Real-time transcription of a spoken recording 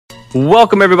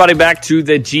Welcome, everybody, back to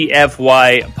the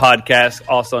GFY podcast,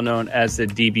 also known as the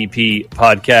DBP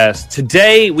podcast.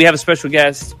 Today, we have a special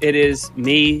guest. It is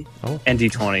me and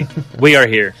D20. We are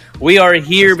here. We are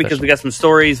here because we got some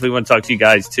stories. We want to talk to you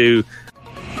guys, too.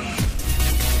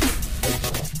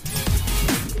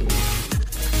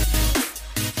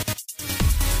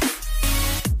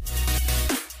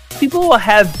 People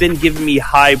have been giving me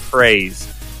high praise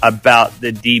about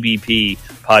the DBP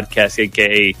podcast,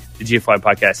 aka the GFY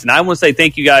podcast. And I want to say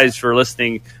thank you guys for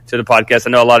listening to the podcast.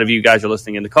 I know a lot of you guys are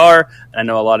listening in the car. And I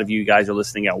know a lot of you guys are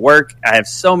listening at work. I have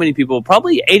so many people,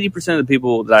 probably 80% of the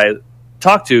people that I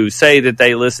talk to say that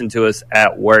they listen to us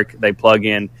at work. They plug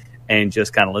in and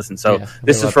just kind of listen. So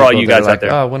this is for all you guys out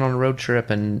there. Oh, I went on a road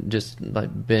trip and just like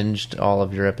binged all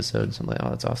of your episodes. I'm like, oh,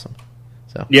 that's awesome.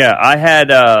 So yeah, I had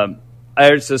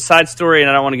there's a side story, and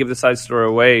I don't want to give the side story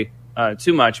away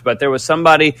too much, but there was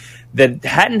somebody that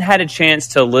hadn't had a chance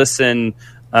to listen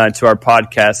to our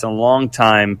podcast in a long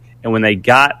time, and when they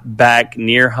got back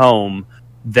near home,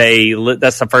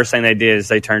 that's the first thing they did is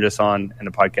they turned us on in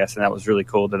the podcast, and that was really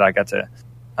cool that I got to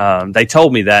they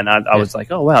told me that, and I was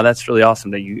like, oh wow, that's really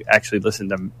awesome that you actually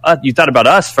listened to you thought about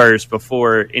us first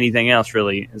before anything else.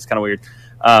 Really, it's kind of weird.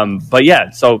 But yeah,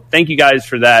 so thank you guys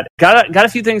for that. Got a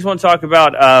few things I want to talk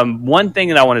about. One thing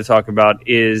that I want to talk about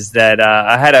is that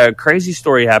I had a crazy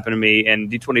story happen to me.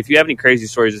 And D20, if you have any crazy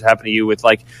stories that happen to you with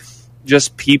like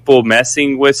just people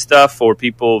messing with stuff or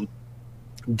people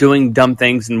doing dumb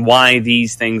things and why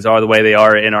these things are the way they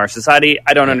are in our society,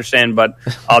 I don't understand, but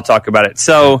I'll talk about it.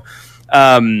 So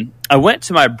I went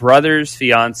to my brother's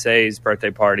fiance's birthday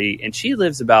party, and she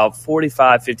lives about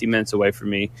 45, 50 minutes away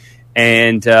from me.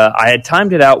 And I had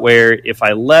timed it out where if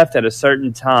I left at a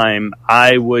certain time,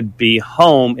 I would be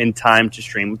home in time to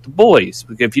stream with the boys.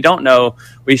 Because if you don't know,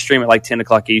 we stream at like 10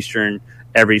 o'clock Eastern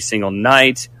every single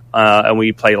night. And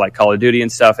we play like Call of Duty and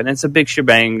stuff. And it's a big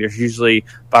shebang. There's usually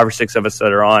 5 or 6 of us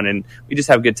that are on. And we just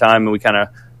have a good time. And we kind of,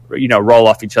 roll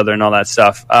off each other and all that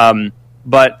stuff.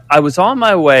 But I was on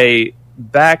my way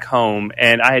back home,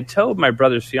 and I had told my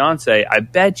brother's fiance, I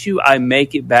bet you I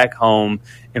make it back home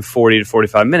in 40 to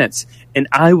 45 minutes. And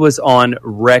I was on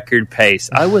record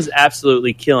pace. I was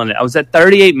absolutely killing it. I was at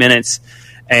 38 minutes,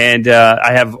 and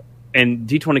I have, and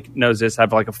D20 knows this, I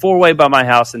have like a 4-way by my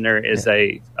house, and there is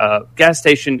a gas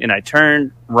station, and I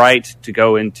turn right to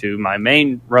go into my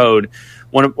main road,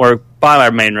 or by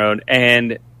my main road,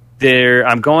 and there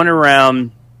I'm going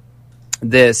around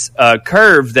this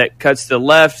curve that cuts to the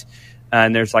left,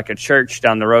 and there's like a church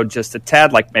down the road just a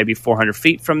tad, like maybe 400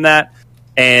 feet from that.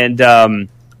 And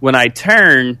when I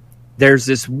turn, there's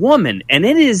this woman, and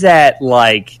it is at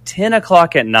like 10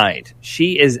 o'clock at night.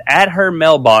 She is at her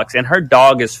mailbox, and her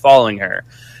dog is following her.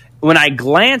 When I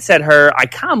glance at her,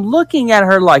 I'm looking at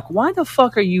her like, why the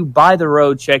fuck are you by the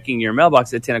road checking your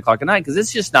mailbox at 10 o'clock at night? Because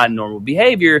it's just not normal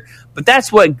behavior. But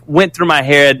that's what went through my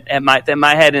head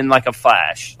my head in like a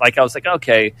flash. Like I was like,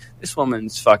 okay, this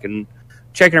woman's fucking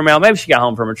checking her mail. Maybe she got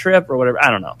home from a trip or whatever. I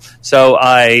don't know. So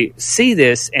I see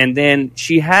this, and then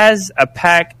she has a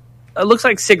pack. It looks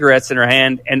like cigarettes in her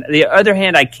hand, and the other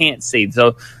hand I can't see.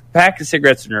 So pack of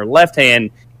cigarettes in her left hand,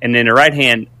 and in her right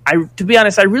hand, to be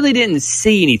honest, I really didn't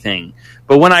see anything.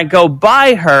 But when I go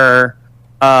by her,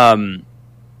 I'm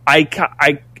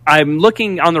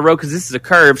looking on the road because this is a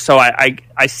curve. So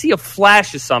I see a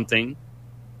flash of something,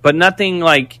 but nothing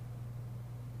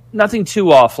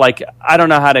too off. Like, I don't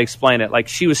know how to explain it. Like,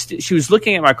 she was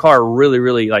looking at my car really,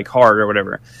 really like hard or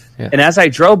whatever. Yeah. And as I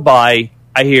drove by,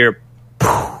 I hear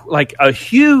like a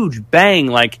huge bang,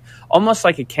 like almost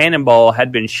like a cannonball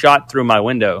had been shot through my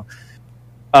window.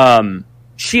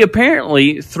 She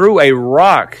apparently threw a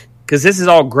rock, because this is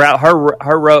all gravel.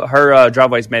 Her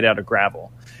driveway is made out of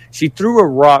gravel. She threw a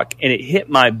rock and it hit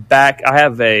my back. I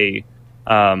have a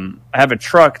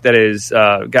truck that is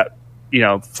got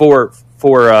four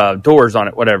doors on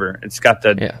it. Whatever. It's got the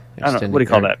I don't know, what do you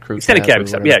call that? Extended cab.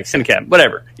 Yeah, extended cab.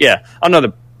 Whatever. Yeah, I don't know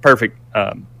the perfect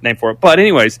name for it. But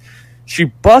anyways, she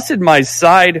busted my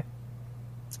side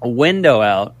window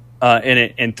out.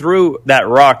 And threw that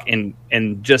rock and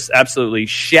just absolutely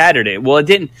shattered it. Well, it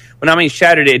didn't. When I mean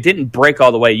shattered it, it didn't break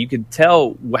all the way. You could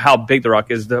tell how big the rock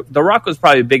is. The rock was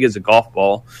probably big as a golf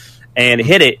ball, and it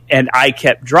hit it. And I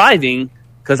kept driving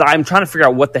because I'm trying to figure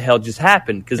out what the hell just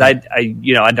happened. Because I don't.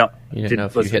 You didn't know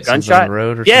if you hit gunshot on the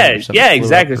road or something. Yeah,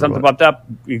 exactly. Something popped up.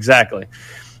 Exactly.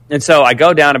 And so I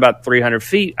go down about 300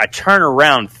 feet. I turn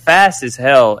around fast as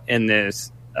hell in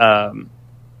this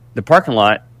the parking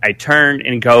lot. I turn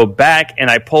and go back, and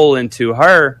I pull into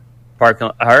her parking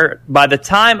lot. By the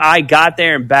time I got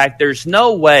there and back, there's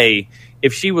no way,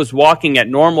 if she was walking at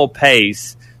normal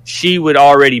pace, she would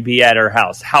already be at her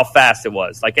house. How fast it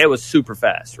was. Like, it was super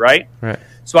fast, right? Right.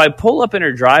 So I pull up in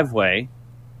her driveway,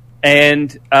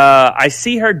 and I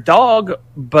see her dog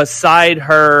beside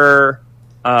her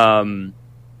like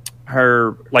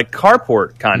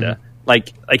carport, kind of.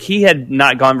 Like he had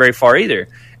not gone very far either.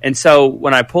 And so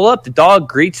when I pull up, the dog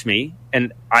greets me,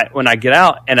 and when I get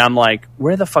out, and I'm like,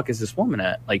 where the fuck is this woman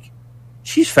at? Like,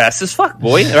 she's fast as fuck,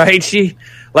 boy, right?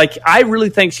 I really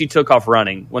think she took off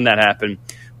running when that happened.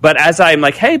 But as I'm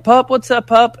like, hey, pup, what's up,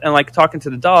 pup? And like talking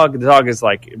to the dog is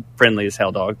like friendly as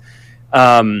hell dog.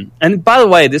 And by the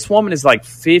way, this woman is like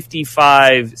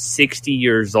 55, 60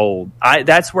 years old.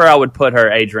 That's where I would put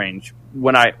her age range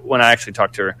when I actually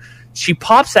talk to her. She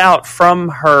pops out from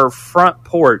her front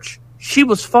porch. She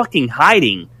was fucking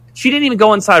hiding. She didn't even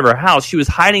go inside of her house. She was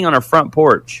hiding on her front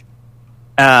porch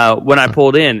when I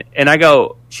pulled in. And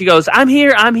she goes, I'm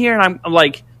here. And I'm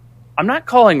like, I'm not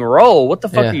calling roll. What the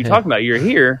fuck are you talking about? You're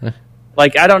here.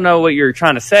 Like, I don't know what you're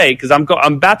trying to say, because I'm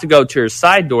about to go to her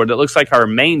side door that looks like her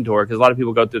main door, because a lot of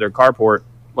people go through their carport,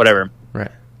 whatever.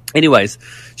 Right. Anyways,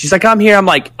 she's like, I'm here. I'm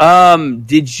like,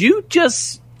 did you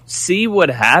just see what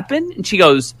happened? And she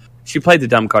played the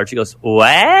dumb card. She goes,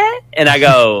 what? And I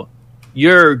go,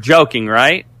 you're joking,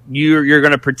 right? You're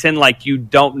going to pretend like you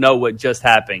don't know what just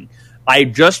happened. I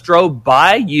just drove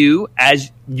by you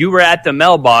as you were at the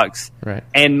mailbox, right,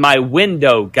 and my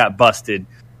window got busted.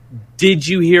 Did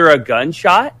you hear a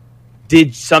gunshot?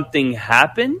 Did something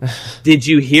happen? Did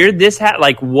you hear this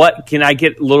like, what? Can I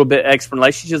get a little bit of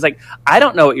explanation? She's like, I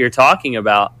don't know what you're talking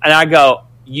about. And I go,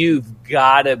 you've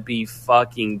got to be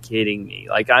fucking kidding me.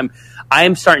 Like, I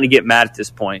am starting to get mad at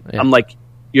this point. Yeah. I'm like,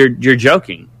 you're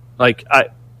joking. Like,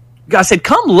 I said,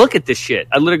 come look at this shit.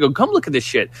 I literally go, come look at this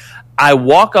shit. I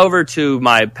walk over to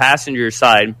my passenger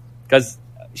side, because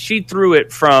she threw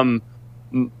it from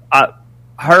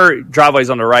her driveway's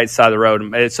on the right side of the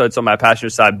road, so it's on my passenger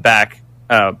side back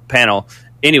panel.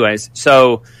 Anyways,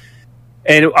 so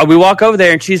and we walk over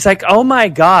there, and she's like, "Oh my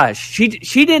gosh!" She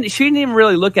didn't even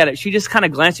really look at it. She just kind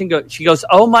of glanced and she goes,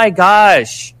 "Oh my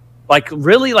gosh!" Like,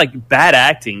 really, like, bad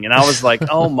acting. And I was like,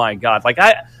 "Oh my god!" Like,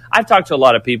 I've talked to a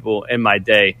lot of people in my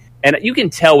day, and you can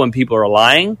tell when people are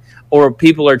lying or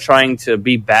people are trying to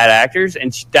be bad actors,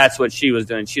 and that's what she was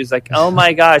doing. She was like, oh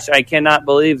my gosh, I cannot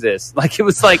believe this. Like, it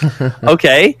was like,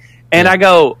 okay. And I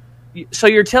go, so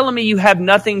you're telling me you have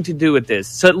nothing to do with this?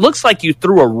 So it looks like you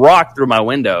threw a rock through my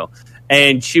window.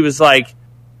 And she was like,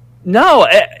 no.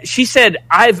 She said,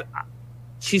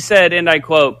 and I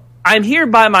quote, I'm here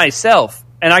by myself.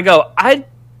 And I go, I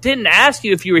didn't ask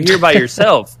you if you were here by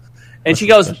yourself. And she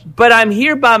goes, but I'm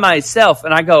here by myself.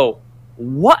 And I go,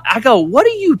 what? I go, what are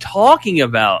you talking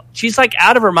about? She's like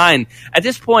out of her mind. At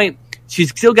this point,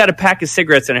 she's still got a pack of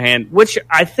cigarettes in her hand, which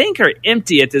I think are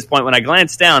empty at this point. When I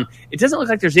glance down, it doesn't look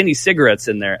like there's any cigarettes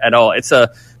in there at all. It's a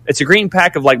green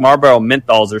pack of like Marlboro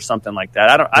menthols or something like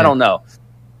that. I don't know.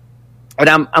 But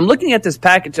I'm looking at this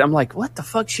package. I'm like, what the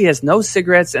fuck? She has no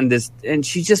cigarettes and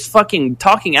she's just fucking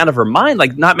talking out of her mind,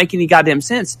 like not making any goddamn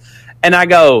sense. And I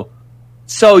go,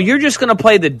 so you're just gonna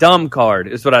play the dumb card,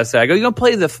 is what I say. I go, you're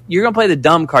gonna play the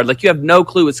dumb card, like you have no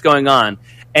clue what's going on.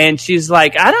 And she's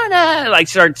like, I don't know. Like,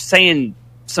 she starts saying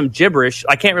some gibberish.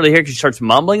 I can't really hear because she starts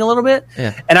mumbling a little bit.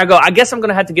 Yeah. And I go, I guess I'm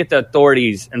gonna have to get the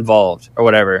authorities involved or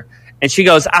whatever. And she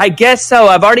goes, I guess so.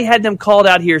 I've already had them called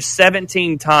out here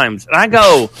 17 times. And I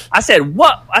said,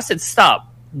 what? I said,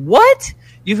 stop. What?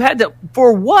 You've had to,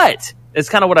 for what? It's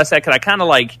kind of what I said, because I kind of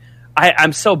like,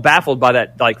 I'm so baffled by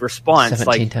that like response. 17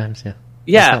 like, times, yeah.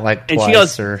 Yeah. Like and twice she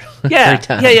goes, or yeah, 3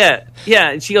 times. Yeah.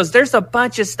 And she goes, there's a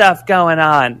bunch of stuff going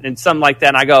on and something like that.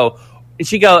 And I go,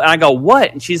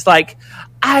 what? And she's like,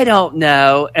 I don't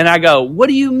know. And I go, what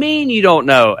do you mean you don't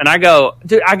know? And I go,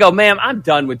 ma'am, I'm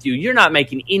done with you. You're not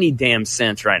making any damn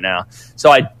sense right now.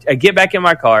 So I get back in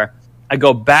my car. I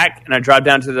go back and I drive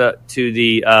down to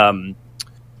the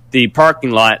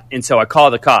parking lot. And so I call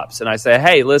the cops and I say,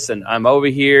 hey, listen, I'm over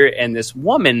here. And this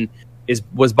woman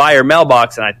was by her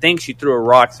mailbox. And I think she threw a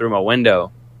rock through my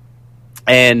window.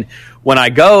 And when I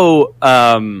go,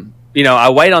 I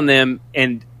wait on them,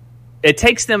 and it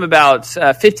takes them about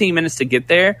 15 minutes to get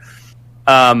there.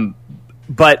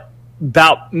 But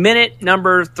about minute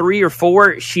number 3 or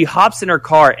 4, she hops in her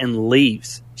car and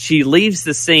leaves. She leaves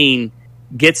the scene,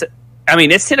 it's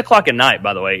 10 o'clock at night,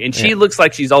 by the way, and she looks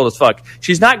like she's old as fuck.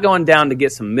 She's not going down to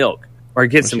get some milk or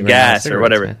get some gas or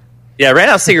whatever. Man. Yeah, ran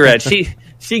out of cigarettes.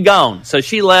 She gone. So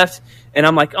she left, and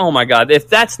I'm like, oh my God, if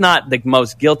that's not the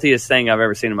most guiltiest thing I've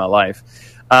ever seen in my life.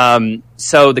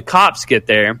 So the cops get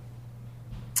there.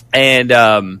 And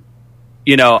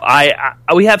we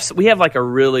have like a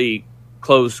really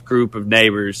close group of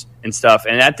neighbors and stuff.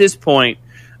 And at this point,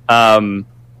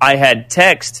 I had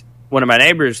text one of my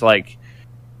neighbors like,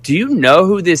 do you know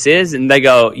who this is? And they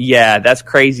go, yeah, that's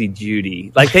Crazy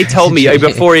Judy. Like, they told me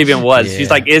before it even was. Yeah. She's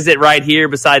like, is it right here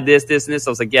beside this, this, and this? I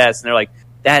was like, yes. And they're like,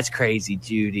 that's Crazy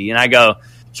Judy. And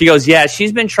she goes, yeah,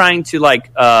 she's been trying to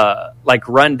like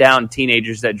run down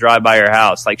teenagers that drive by her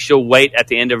house. Like, she'll wait at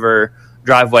the end of her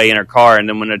driveway in her car, and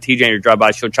then when a teenager drive by,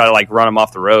 she'll try to like run them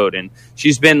off the road. And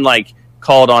she's been like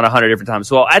called on 100 different times.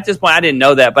 Well, at this point, I didn't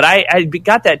know that, but I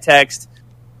got that text,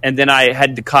 and then I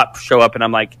had the cop show up, and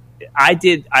I'm like, I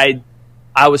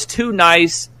was too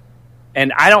nice,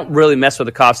 and I don't really mess with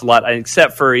the cops a lot,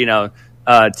 except for,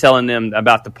 telling them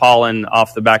about the pollen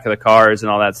off the back of the cars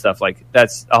and all that stuff. Like,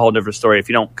 that's a whole different story. If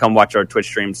you don't come watch our Twitch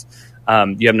streams,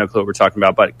 you have no clue what we're talking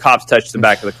about. But cops touch the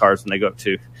back of the cars when they go up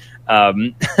to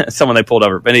someone they pulled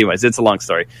over. But anyways, it's a long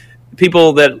story.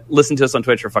 People that listen to us on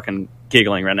Twitch are fucking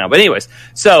giggling right now. But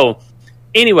so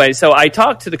I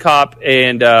talked to the cop,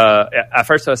 and at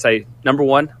first I say, number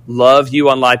one, love you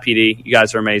on Live PD. You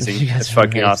guys are amazing. It's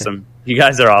fucking awesome. You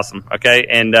guys are awesome. Okay.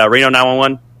 And Reno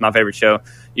 911, my favorite show.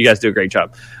 You guys do a great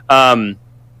job.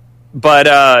 But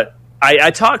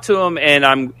I talked to him,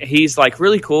 and he's like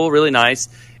really cool, really nice.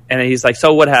 And he's like,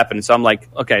 so what happened? So I'm like,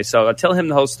 okay, so I tell him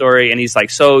the whole story. And he's like,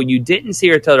 so you didn't see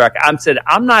her throw the rock? I said,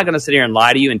 I'm not going to sit here and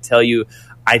lie to you and tell you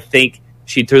I think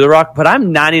she threw the rock, but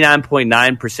I'm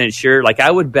 99.9% sure. Like,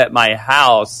 I would bet my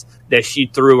house that she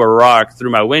threw a rock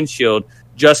through my windshield.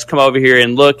 Just come over here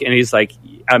and look. And he's like,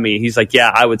 yeah,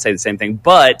 I would say the same thing,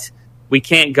 but we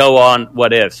can't go on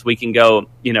what ifs. We can go,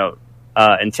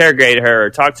 interrogate her or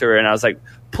talk to her. And I was like,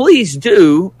 please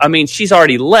do. I mean, she's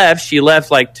already left. She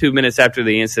left like 2 minutes after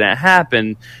the incident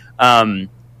happened.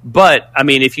 But, I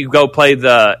mean, if you go play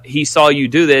he saw you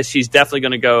do this, she's definitely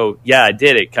going to go, yeah, I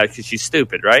did it, because she's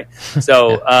stupid, right?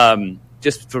 So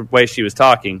just the way she was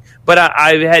talking. But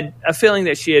I had a feeling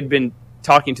that she had been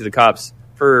talking to the cops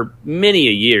for many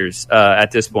a years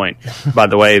at this point, by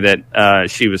the way that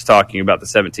she was talking about the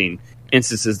 17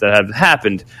 instances that have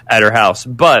happened at her house.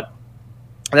 But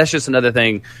that's just another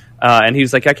thing. And he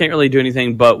was like, I can't really do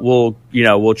anything, but we'll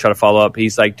try to follow up.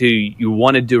 He's like, do you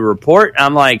want to do a report?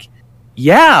 I'm like,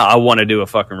 yeah, I want to do a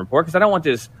fucking report, because I want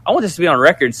this to be on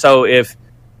record. So if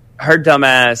her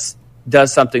dumbass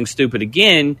does something stupid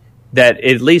again, that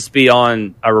it at least be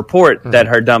on a report that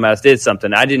her dumbass did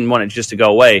something. I didn't want it just to go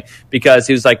away, because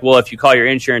he was like, well, if you call your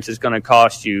insurance, it's going to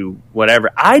cost you whatever.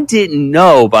 I didn't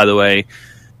know, by the way,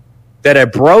 that a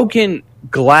broken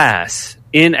glass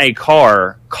in a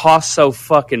car costs so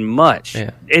fucking much.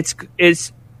 Yeah.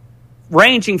 It's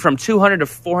ranging from $200 to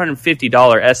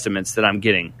 $450 estimates that I'm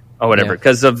getting or whatever,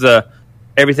 because of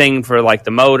everything for like the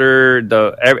motor,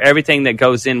 everything that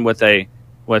goes in with a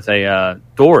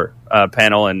door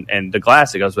panel and the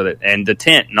glass that goes with it, and the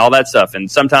tent and all that stuff. And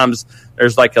sometimes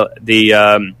there's like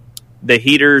the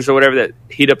heaters or whatever that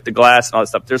heat up the glass and all that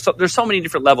stuff. There's so many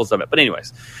different levels of it. But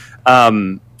anyways,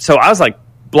 so I was like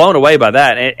blown away by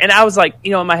that, and I was like,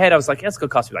 in my head I was like, it's gonna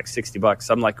cost me like $60.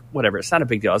 I'm like, whatever, it's not a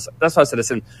big deal. That's why I said,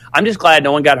 listen, I'm just glad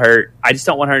no one got hurt. I just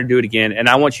don't want her to do it again, and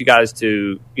I want you guys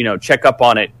to check up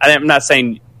on it. I'm not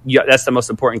saying that's the most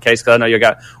important case, because I know you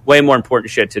got way more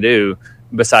important shit to do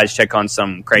besides check on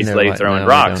some crazy lady throwing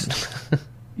rocks.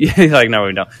 Like, no,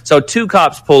 we don't. So 2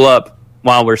 cops pull up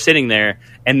while we're sitting there,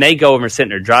 and they go over and sit in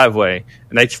their driveway,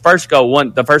 and they first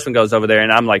the first one goes over there,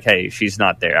 and I'm like, hey, she's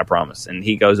not there, I promise. And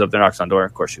he goes up there, knocks on the door.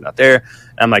 Of course she's not there.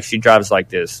 And I'm like, she drives like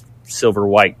this silver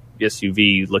white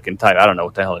SUV looking type. I don't know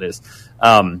what the hell it is.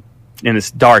 And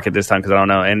it's dark at this time, because I don't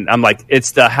know. And I'm like,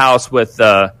 it's the house with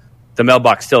the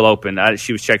mailbox still open.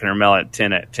 She was checking her mail at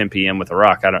 10 p.m. with a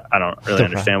rock. I don't really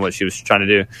understand what she was trying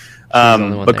to do.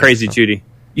 But Crazy Judy.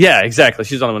 Yeah, exactly.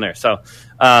 She's the only one there. So,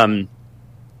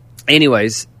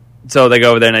 anyways, so they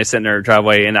go over there and they sit in their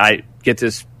driveway, and I get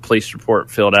this police report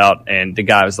filled out, and the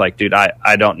guy was like, dude,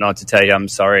 I don't know what to tell you. I'm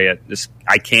sorry.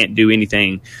 I can't do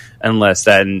anything unless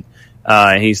that. And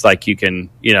he's like, you can,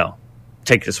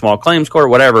 take the small claims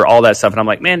court, whatever, all that stuff. And I'm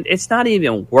like, man, it's not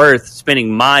even worth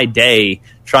spending my day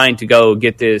trying to go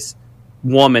get this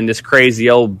woman, this crazy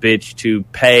old bitch, to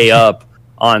pay up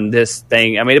on this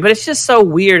thing. I mean, but it's just so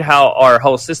weird how our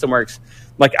whole system works.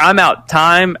 Like, I'm out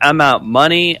time, I'm out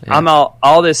money, I'm out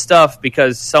all this stuff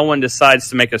because someone decides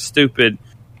to make a stupid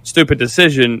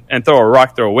decision and throw a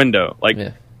rock through a window. Like,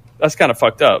 that's kind of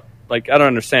fucked up. Like, I don't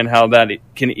understand how that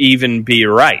can even be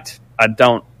right. I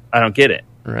don't get it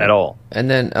at all. And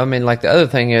then, I mean, like, the other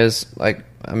thing is, like,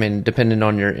 I mean, depending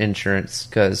on your insurance,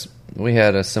 because we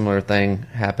had a similar thing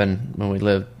happen when we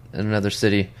lived in another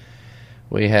city.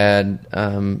 We had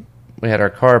our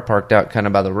car parked out kind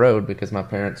of by the road because my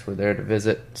parents were there to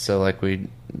visit. So, like, we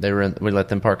let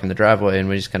them park in the driveway, and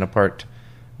we just kind of parked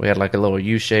we had like a little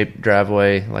U-shaped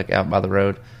driveway like out by the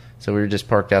road, so we were just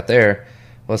parked out there.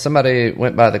 Well, somebody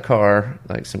went by the car,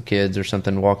 like some kids or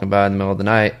something, walking by in the middle of the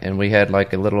night, and we had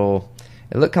like a little,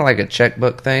 it looked kind of like a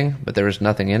checkbook thing, but there was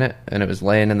nothing in it, and it was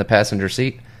laying in the passenger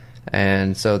seat.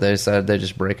 And so they decided they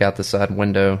just break out the side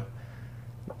window,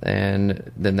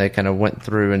 and then they kind of went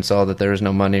through and saw that there was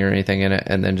no money or anything in it,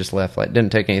 and then just left, like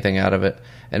didn't take anything out of it.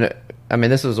 And I mean,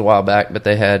 this was a while back, but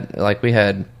they had like, we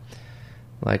had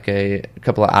like a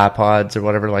couple of iPods or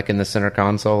whatever, like in the center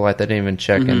console, like they didn't even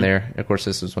check in there. Of course,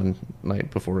 this was when,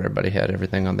 like, before everybody had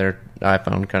everything on their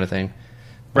iPhone kind of thing.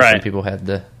 Right. Some people had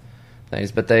the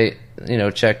things, but they,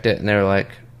 checked it, and they were like,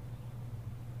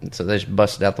 so they just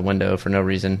busted out the window for no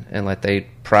reason, and like they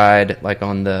pried like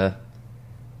on the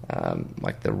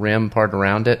like the rim part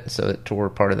around it, so it tore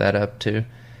part of that up too.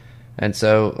 And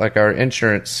so like our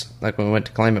insurance, like when we went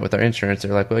to claim it with our insurance,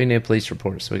 they're like, well, you need a police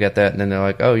report. So we got that, and then they're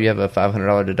like, oh, you have a $500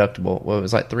 deductible. Well, it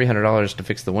was like $300 to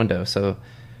fix the window. So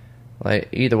like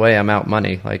either way, I'm out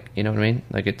money. Like, you know what I mean?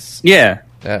 Like it's, yeah,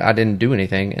 I didn't do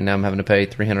anything, and now I'm having to pay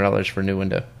 $300 for a new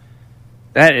window.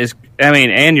 That is, I mean,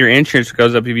 and your insurance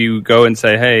goes up if you go and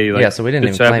say, hey, like, yeah, so we didn't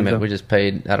even claim it. We just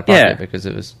paid out of pocket because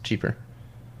it was cheaper.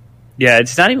 Yeah,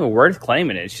 it's not even worth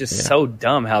claiming it. It's just so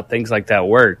dumb how things like that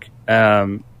work.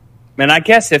 And I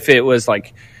guess if it was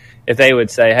like, if they would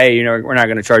say, hey, we're not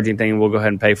going to charge anything, we'll go ahead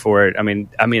and pay for it. I mean,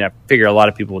 I figure a lot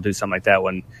of people will do something like that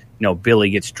when, Billy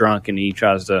gets drunk and he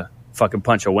tries to fucking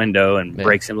punch a window and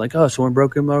breaks him, like, oh, someone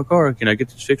broke in my car. Can I get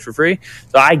this fixed for free?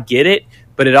 So I get it,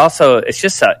 but it's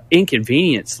just an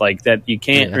inconvenience like that you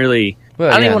can't really, I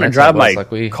don't even want to drive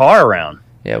my car around.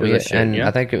 Yeah,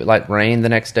 I think it like rained the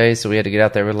next day, so we had to get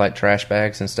out there with like trash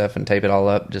bags and stuff and tape it all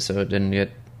up just so it didn't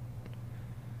get,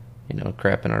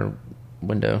 crap in our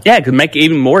window. Yeah, it could make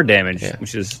even more damage,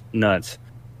 which is nuts.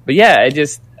 But yeah, I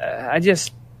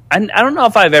don't know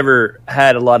if I've ever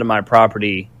had a lot of my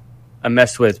property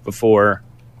messed with before.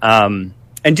 And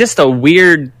just a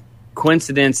weird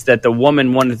coincidence that the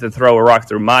woman wanted to throw a rock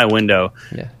through my window.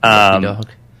 Yeah, dog.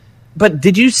 But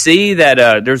did you see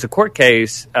that there's a court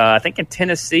case, I think in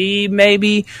Tennessee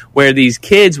maybe, where these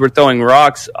kids were throwing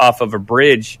rocks off of a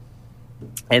bridge,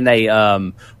 and they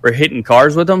were hitting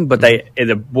cars with them, but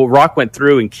the rock went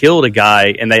through and killed a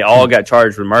guy, and they all got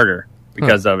charged with murder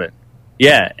because of it.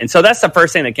 Yeah, and so that's the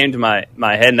first thing that came to my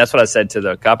head, and that's what I said to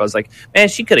the cop. I was like, man,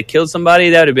 she could have killed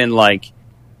somebody. That would have been like,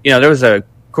 there was a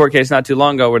court case not too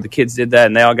long ago where the kids did that,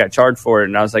 and they all got charged for it.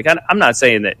 And I was like, I'm not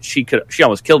saying that she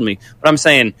almost killed me, but I'm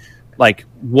saying, like,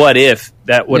 what if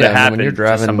that would have happened when you're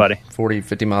driving to somebody 40,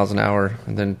 50 miles an hour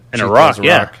and then a rock.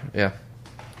 Yeah. I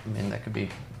mean, that could be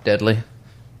deadly.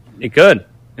 It could.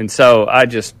 And so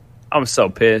I'm so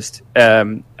pissed.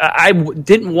 I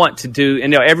didn't want to do,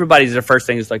 and everybody's their first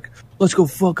thing is like, let's go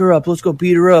fuck her up, let's go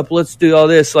beat her up, let's do all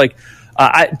this. Like,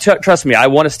 trust me, I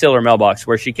want to steal her mailbox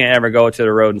where she can't ever go to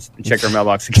the road and check her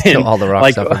mailbox again. Kill all the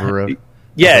rocks off of her road.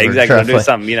 Yeah, exactly. I'll do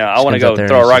something. I want to go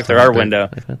throw a rock through her window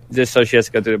just so she has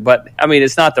to go through it. But I mean,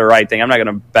 it's not the right thing. I'm not going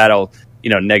to battle,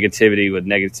 negativity with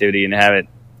negativity and have it,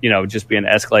 just be an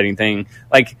escalating thing.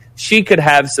 Like, she could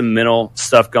have some mental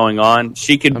stuff going on.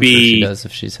 She could be. Sure she does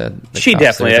if she's had. She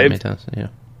definitely. Many times. Yeah.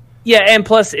 Yeah, and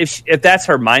plus, if that's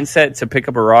her mindset to pick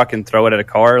up a rock and throw it at a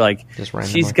car, like,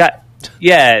 she's got.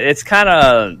 Yeah, it's kind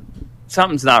of.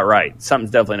 Something's not right.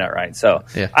 Something's definitely not right. So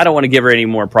I don't want to give her any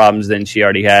more problems than she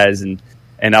already has, and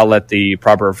I'll let the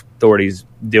proper authorities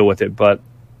deal with it. But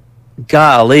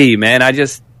golly, man, I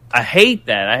hate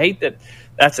that. I hate that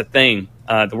that's a thing.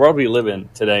 The world we live in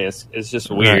today is just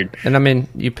weird. Right. And I mean,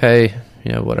 you pay,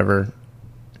 whatever,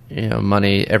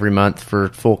 money every month for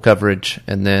full coverage,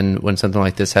 and then when something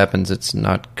like this happens, it's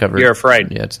not covered. You're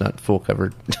afraid. Yeah, it's not full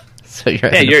covered. So you're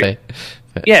having to pay.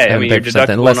 Yeah, I mean, you're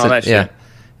deductible and all that shit. Yeah.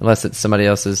 Unless it's somebody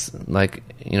else's, like,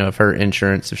 if her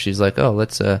insurance, if she's like, oh,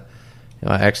 let's, I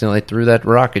accidentally threw that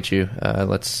rock at you.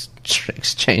 Let's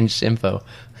exchange info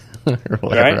or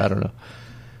whatever. Right? I don't know.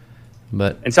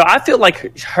 And so I feel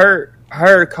like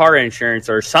her car insurance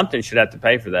or something should have to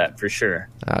pay for that for sure.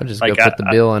 I'll just go put the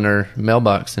bill in her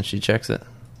mailbox and she checks it.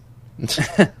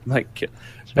 Like,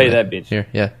 pay that bitch. Here,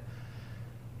 yeah.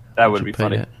 That would be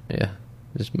funny. That. Yeah.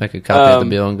 Just make a copy of the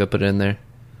bill and go put it in there.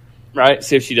 Right,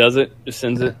 see if she does it, just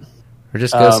sends it. Or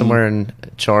just go somewhere and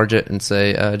charge it and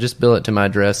say, just bill it to my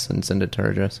address and send it to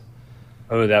her address.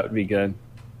 Oh, that would be good.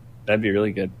 That'd be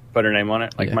really good. Put her name on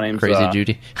it. Like, my name's Crazy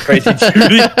Judy. Crazy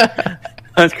Judy.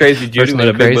 That's Crazy Judy with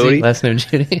a big booty. Last name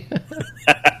Judy.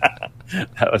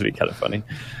 That would be kind of funny.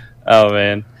 Oh,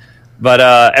 man. But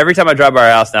every time I drive by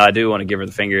her house now, I do want to give her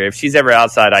the finger. If she's ever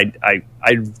outside, I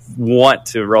want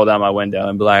to roll down my window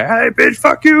and be like, hey, bitch,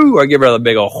 fuck you. Or give her a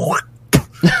big old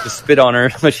just spit on her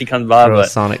when she comes by. Throw a But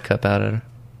Sonic cup out at her.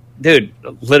 dude,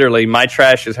 literally, my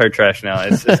trash is her trash now.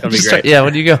 It's going to be great. Yeah,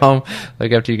 when you go home,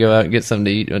 like after you go out and get something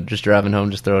to eat, just driving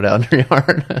home, just throw it out in her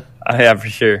yard. Yeah, for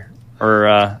sure. Or,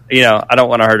 I don't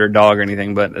want to hurt her dog or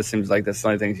anything, but it seems like that's the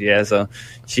only thing she has. So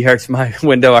she hurts my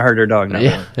window, I hurt her dog.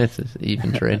 Yeah, it's an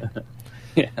even trade.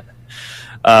 Yeah.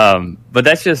 But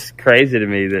that's just crazy to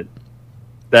me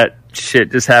that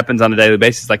shit just happens on a daily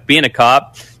basis. Like being a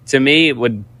cop, to me,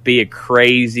 would be a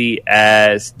crazy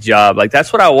ass job. Like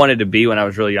that's what I wanted to be when I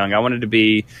was really young. I wanted to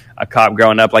be a cop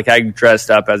growing up. Like I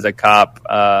dressed up as a cop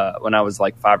when I was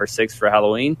like 5 or 6 for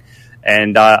Halloween,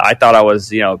 and I thought I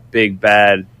was big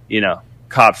bad.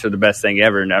 Cops are the best thing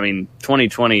ever. And I mean,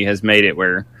 2020 has made it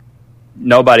where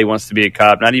nobody wants to be a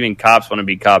cop. Not even cops want to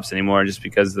be cops anymore, just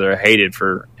because they're hated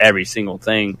for every single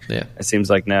thing. Yeah, it seems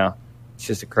like now it's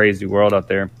just a crazy world out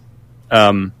there.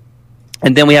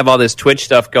 And then we have all this Twitch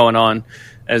stuff going on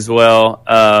as well.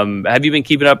 Have you been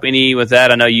keeping up any with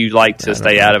that? I know you like to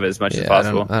stay out of it as much as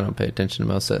possible. I don't pay attention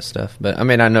to most of that stuff, but I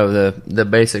mean, I know the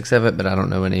basics of it, but I don't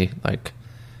know any like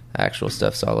actual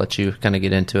stuff. So I'll let you kind of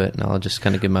get into it, and I'll just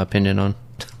kind of give my opinion on.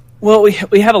 Well, we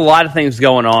have a lot of things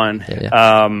going on.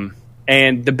 Yeah.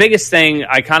 And the biggest thing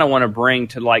I kind of want to bring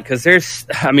to light, because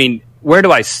where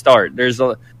do I start? There's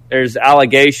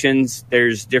allegations,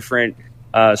 there's different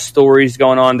stories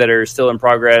going on that are still in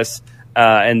progress,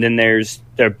 and then there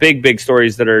are big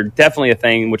stories that are definitely a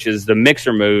thing, which is the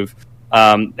Mixer move.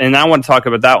 And I want to talk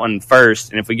about that one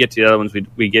first, and if we get to the other ones,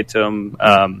 we get to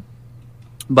them.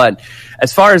 But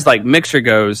as far as like Mixer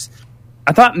goes,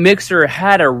 I thought Mixer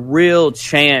had a real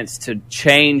chance to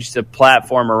change the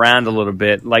platform around a little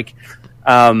bit. Like,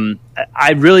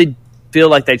 I really feel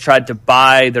like they tried to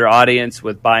buy their audience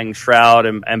with buying Shroud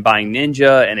and buying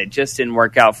Ninja, and it just didn't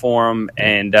work out for them,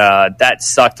 and that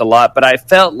sucked a lot. But I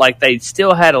felt like they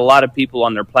still had a lot of people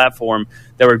on their platform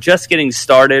that were just getting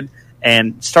started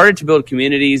and started to build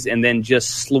communities, and then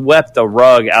just swept the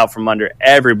rug out from under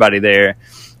everybody there.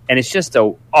 And it's just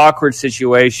an awkward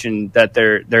situation that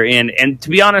they're in. And to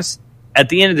be honest, at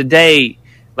the end of the day,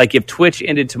 like if Twitch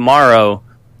ended tomorrow,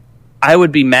 I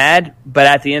would be mad. But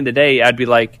at the end of the day, I'd be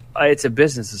like, it's a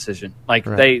business decision. Like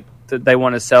right. They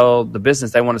want to sell the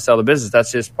business. They want to sell the business.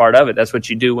 That's just part of it. That's what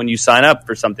you do when you sign up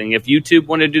for something. If YouTube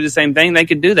wanted to do the same thing, they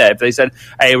could do that. If they said,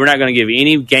 hey, we're not going to give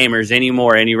any gamers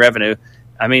any revenue,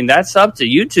 I mean, that's up to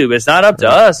YouTube. It's not up to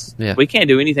us. Yeah. We can't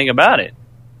do anything about it.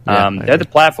 Yeah, they're the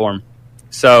platform.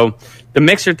 So the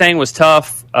Mixer thing was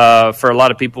tough for a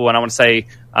lot of people, and I want to say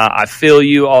I feel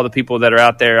you, all the people that are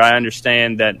out there. I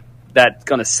understand that that's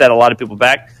going to set a lot of people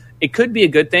back. It could be a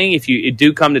good thing if you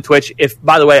do come to Twitch.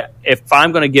 By the way, if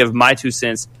I'm going to give my 2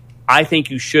 cents, I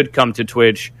think you should come to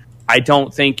Twitch. I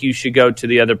don't think you should go to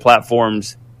the other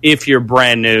platforms if you're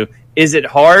brand new. Is it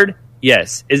hard?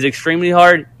 Yes. Is it extremely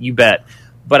hard? You bet.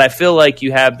 But I feel like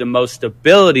you have the most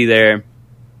stability there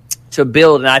to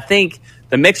build, and I think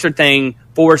the Mixer thing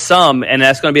for some, and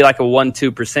that's going to be like a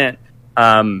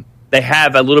 1-2%. They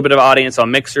have a little bit of audience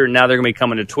on Mixer. Now they're going to be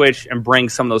coming to Twitch and bring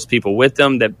some of those people with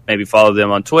them that maybe follow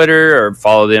them on Twitter or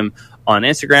follow them on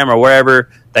Instagram or wherever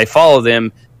they follow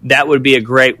them. That would be a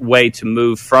great way to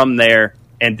move from there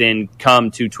and then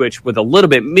come to Twitch with a little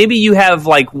bit. Maybe you have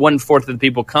like 1/4 of the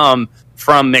people come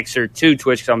from Mixer to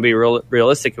Twitch, because I'm being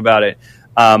realistic about it.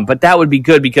 But that would be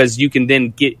good, because you can then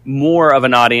get more of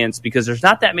an audience, because there's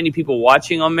not that many people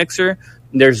watching on Mixer.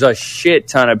 There's a shit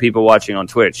ton of people watching on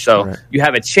Twitch. So right. You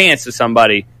have a chance of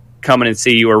somebody coming and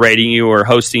see you or rating you or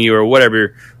hosting you or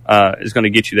whatever is going to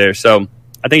get you there. So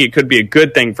I think it could be a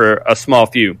good thing for a small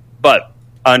few. But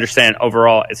I understand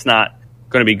overall it's not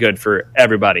going to be good for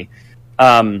everybody.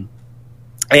 And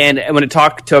when I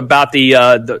talk about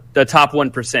the top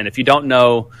 1%, if you don't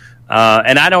know,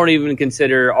 and I don't even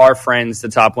consider our friends the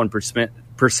top 1%,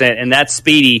 and that's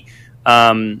Speedy.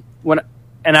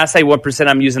 And I say 1%,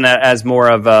 I'm using that as more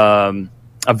of a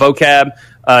vocab.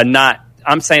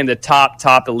 I'm saying the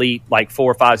top elite, like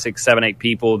 4, 5, 6, 7, 8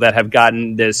 people that have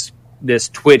gotten this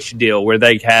Twitch deal, where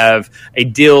they have a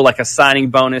deal like a signing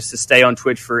bonus to stay on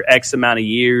Twitch for X amount of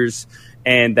years,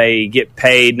 and they get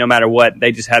paid no matter what.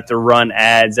 They just have to run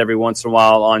ads every once in a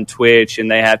while on Twitch, and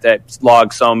they have to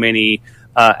log so many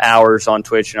hours on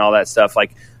Twitch and all that stuff.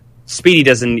 Like, Speedy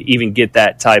doesn't even get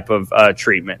that type of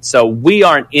treatment. So we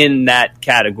aren't in that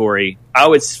category. I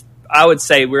would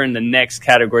say we're in the next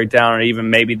category down, or even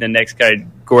maybe the next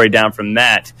category down from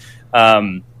that.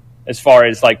 As far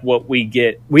as like what we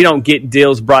get, we don't get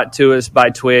deals brought to us by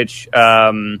Twitch.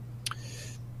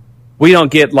 We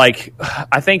don't get, like,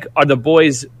 I think the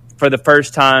boys for the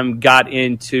first time got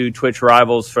into Twitch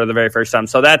Rivals for the very first time.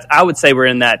 So that's, I would say we're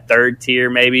in that third tier.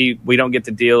 Maybe we don't get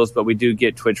the deals, but we do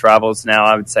get Twitch Rivals now.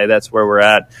 I would say that's where we're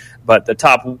at. But the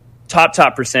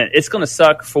top percent, it's going to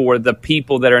suck for the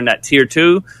people that are in that tier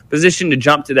 2 position to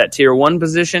jump to that tier 1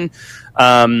 position,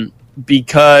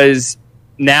 because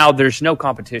now there's no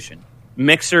competition.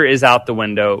 Mixer is out the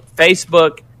window.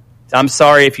 Facebook, I'm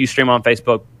sorry if you stream on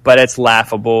Facebook, but it's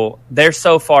laughable. They're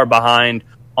so far behind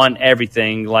on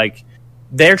everything. Like,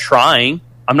 they're trying.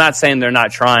 I'm not saying they're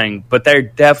not trying, but they're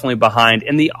definitely behind.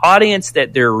 And the audience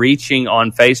that they're reaching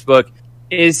on Facebook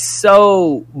is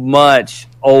so much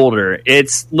older.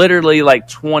 It's literally like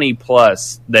 20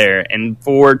 plus there. And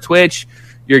for Twitch,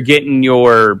 you're getting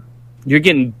the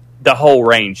whole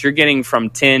range. You're getting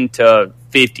from 10 to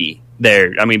 50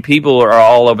 there. I mean, people are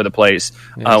all over the place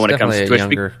when it comes to Twitch.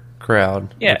 Younger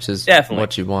crowd, yeah, which is definitely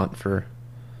what you want for.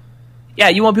 Yeah,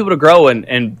 you want people to grow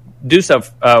and do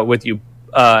stuff with you.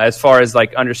 As far as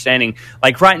like understanding,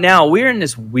 like right now we're in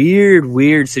this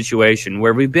weird situation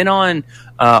where we've been on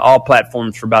all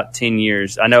platforms for about 10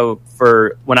 years. I know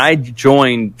for when I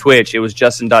joined Twitch, it was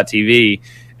Justin.tv,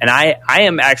 and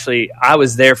I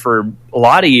was there for a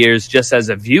lot of years just as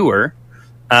a viewer.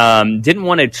 Didn't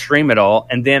want to stream at all,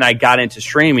 and then I got into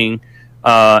streaming,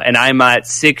 and I'm at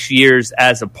 6 years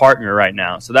as a partner right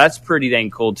now. So that's pretty dang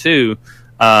cool too.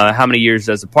 How many years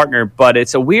as a partner, but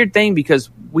it's a weird thing because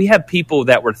we have people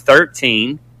that were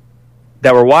 13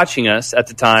 that were watching us at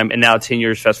the time, and now 10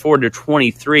 years fast forward, they're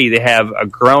 23. They have a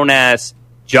grown-ass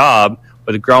job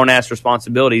with grown-ass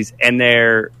responsibilities, and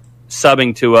they're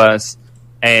subbing to us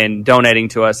and donating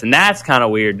to us, and that's kind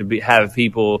of weird to have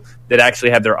people that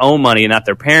actually have their own money and not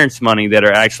their parents' money that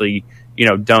are actually,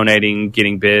 donating,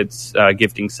 getting bits,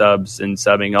 gifting subs and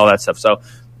subbing, all that stuff. So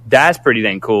that's pretty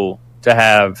dang cool to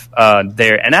have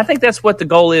there. And I think that's what the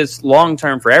goal is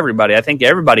long-term for everybody. I think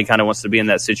everybody kind of wants to be in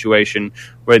that situation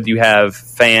where you have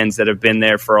fans that have been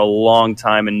there for a long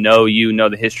time and know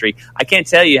the history. I can't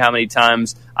tell you how many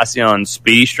times I see on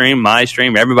Speedy stream, my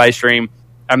stream, everybody's stream.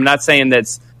 I'm not saying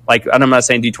that's like, I'm not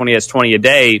saying D20 has 20 a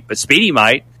day, but Speedy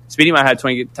might have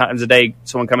 20 times a day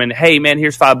someone come in, hey man,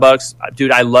 here's $5.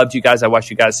 Dude, I loved you guys. I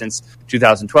watched you guys since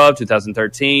 2012,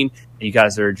 2013. And you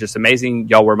guys are just amazing.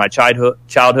 Y'all were my childhood.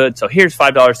 So here's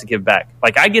 $5 to give back.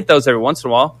 Like, I get those every once in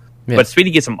a while, but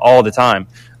Speedy gets them all the time.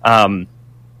 And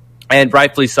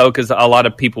rightfully so, because a lot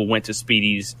of people went to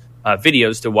Speedy's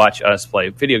videos to watch us play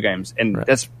video games. And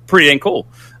that's pretty dang cool.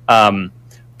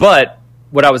 But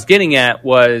what I was getting at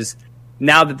was,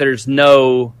 now that there's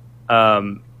no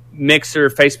Mixer,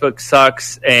 Facebook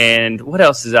sucks, and what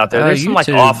else is out there? There's some like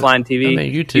offline TV. I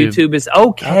mean, YouTube is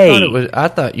okay. I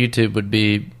thought YouTube would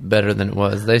be better than it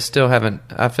was. They still haven't.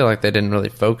 I feel like they didn't really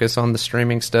focus on the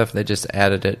streaming stuff. They just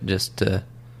added it just to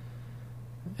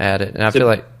add it. And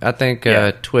I think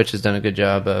Twitch has done a good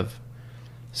job of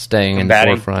staying in the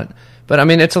forefront. But I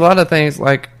mean, it's a lot of things.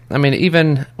 Like, I mean,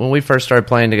 even when we first started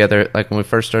playing together, like when we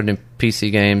first started doing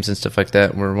PC games and stuff like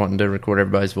that, we're wanting to record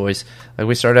everybody's voice. Like,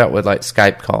 we started out with like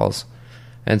Skype calls,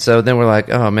 and so then we're like,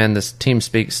 oh man, this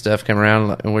TeamSpeak stuff came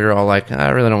around, and we were all like,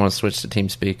 I really don't want to switch to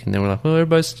TeamSpeak. And then we're like, well,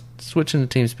 everybody's switching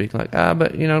to TeamSpeak. Like,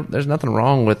 but there's nothing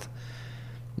wrong with,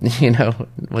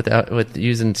 with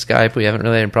using Skype. We haven't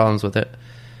really had problems with it.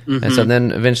 Mm-hmm. And so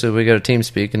then eventually we go to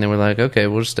TeamSpeak, and then we're like, okay,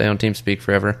 we'll just stay on TeamSpeak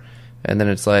forever. And then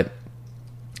it's like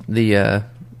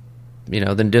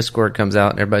then Discord comes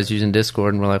out and everybody's using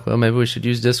Discord, and we're like, well, maybe we should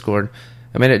use Discord.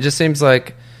 I mean, it just seems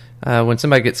like when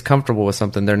somebody gets comfortable with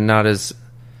something, they're not as,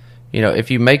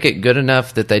 if you make it good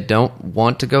enough that they don't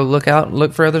want to go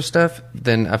look for other stuff,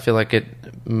 then I feel like it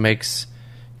makes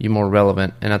you more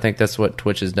relevant. And I think that's what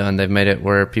Twitch has done. They've made it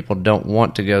where people don't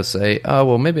want to go say, oh,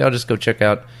 well, maybe I'll just go check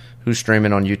out who's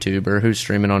streaming on YouTube or who's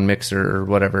streaming on Mixer or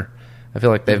whatever. I feel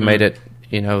like they've made it,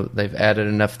 they've added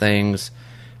enough things.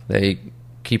 They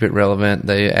keep it relevant.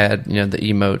 They add, the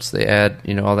emotes. They add,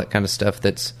 all that kind of stuff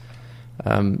that's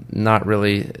not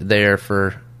really there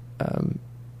for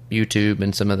YouTube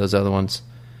and some of those other ones.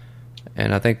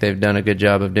 And I think they've done a good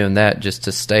job of doing that just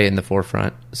to stay in the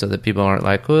forefront so that people aren't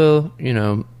like, well,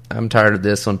 I'm tired of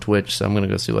this on Twitch, so I'm going to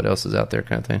go see what else is out there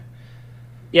kind of thing.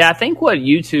 Yeah, I think what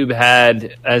YouTube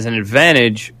had as an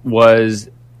advantage was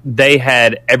they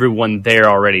had everyone there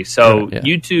already. So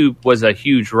YouTube was a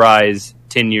huge rise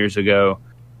 10 years ago,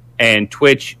 and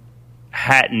Twitch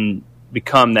hadn't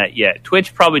become that yet.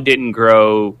 Twitch probably didn't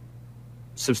grow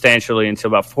substantially until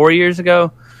about 4 years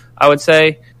ago, I would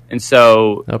say. And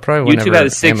so probably YouTube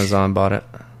had Amazon bought it.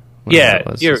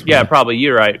 Probably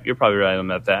you're right. You're probably right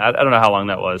about that. I don't know how long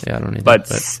that was. Yeah, I don't either.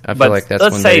 But I feel like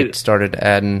that's when they started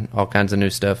adding all kinds of new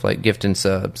stuff like gifting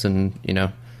subs and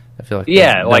I feel like they've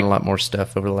done a lot more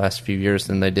stuff over the last few years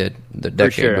than they did the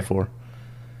decade before.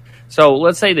 So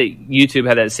let's say that YouTube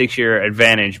had that 6-year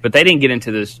advantage, but they didn't get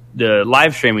into the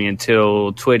live streaming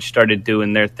until Twitch started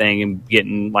doing their thing and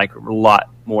getting like a lot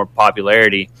more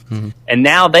popularity. Mm-hmm. And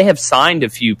now they have signed a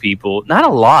few people, not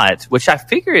a lot, which I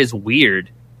figure is weird.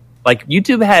 Like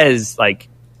YouTube has like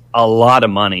a lot of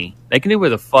money; they can do where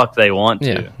the fuck they want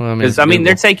to. Yeah, well,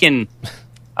 they're taking.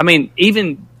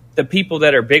 Even the people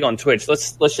that are big on Twitch.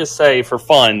 Let's just say for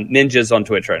fun, Ninja's on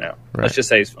Twitch right now. Right. Let's just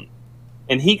say it's fun.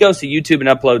 And he goes to YouTube and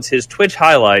uploads his Twitch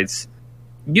highlights.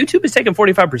 YouTube is taking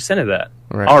 45% of that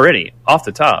already off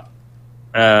the top.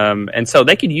 And so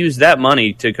they could use that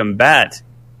money to combat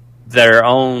their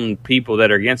own people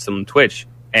that are against them on Twitch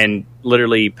and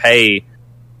literally pay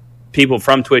people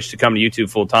from Twitch to come to YouTube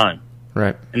full time.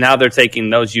 Right. And now they're taking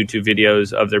those YouTube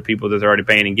videos of their people that they're already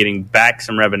paying and getting back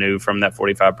some revenue from that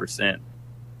 45%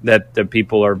 that the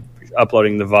people are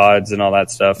uploading the VODs and all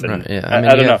that stuff. And yeah.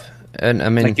 I don't know. And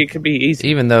like it could be easy.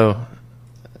 Even though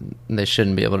they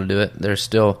shouldn't be able to do it, there's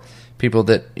still people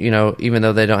that, even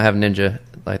though they don't have Ninja,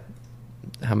 like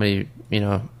how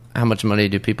much money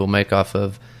do people make off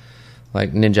of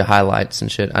like Ninja highlights and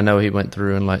shit? I know he went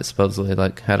through and like supposedly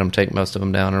like had them take most of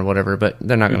them down or whatever, but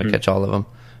they're not going to catch all of them.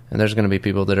 And there's going to be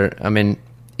people that are,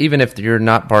 even if you're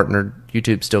not partnered,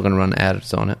 YouTube's still going to run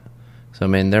ads on it. So,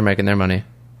 they're making their money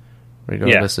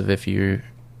regardless of if you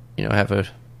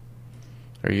have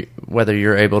whether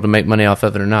you're able to make money off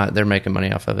of it or not, they're making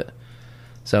money off of it.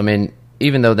 So,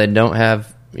 even though they don't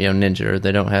have, Ninja or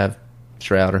they don't have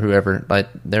Shroud or whoever, like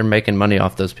they're making money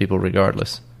off those people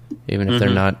regardless, even if they're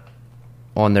not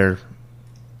on their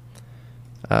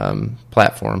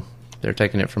platform. They're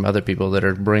taking it from other people that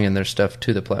are bringing their stuff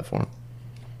to the platform.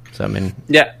 So,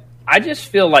 yeah, I just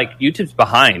feel like YouTube's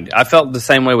behind. I felt the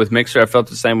same way with Mixer. I felt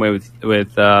the same way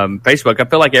with Facebook. I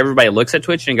feel like everybody looks at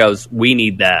Twitch and goes, "We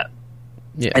need that."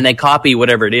 Yeah. And they copy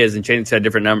whatever it is and change it to a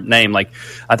different name. Like,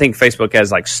 I think Facebook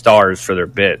has like stars for their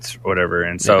bits or whatever.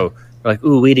 And so we're like,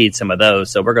 ooh, we need some of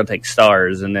those. So we're going to take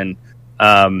stars. And then,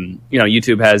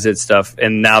 YouTube has its stuff.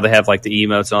 And now they have like the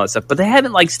emotes and all that stuff. But they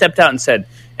haven't like stepped out and said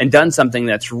and done something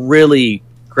that's really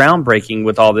groundbreaking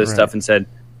with all this stuff and said,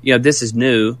 this is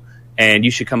new and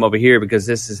you should come over here because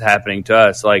this is happening to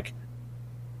us. Like,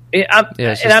 I'm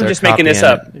just making this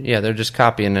up. Yeah, they're just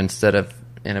copying instead of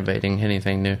innovating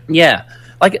anything new. Yeah.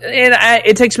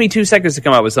 It takes me 2 seconds to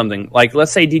come up with something. Like,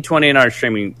 let's say D20 and I are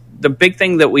streaming. The big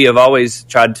thing that we have always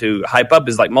tried to hype up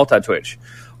is like multi-Twitch.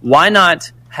 Why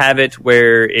not have it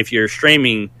where if you're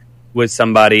streaming with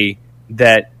somebody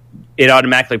that it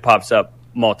automatically pops up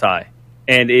multi?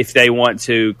 And if they want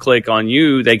to click on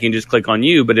you, they can just click on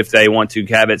you. But if they want to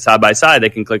have it side by side, they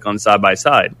can click on side by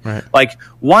side. Right. Like,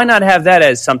 why not have that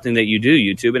as something that you do,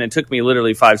 YouTube? And it took me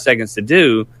literally 5 seconds to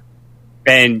do.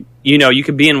 And, you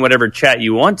can be in whatever chat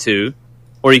you want to,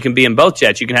 or you can be in both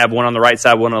chats. You can have one on the right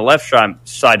side, one on the left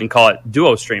side, and call it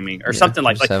duo streaming or something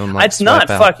like that. It's not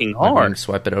fucking hard.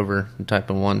 Swipe it over, type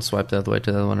in one, swipe the other way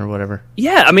to the other one or whatever.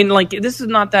 Yeah, this is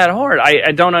not that hard.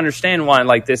 I don't understand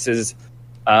why, this is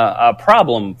a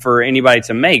problem for anybody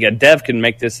to make. A dev can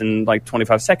make this in,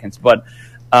 25 seconds. But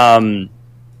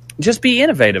just be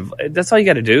innovative. That's all you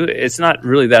got to do. It's not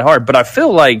really that hard. But I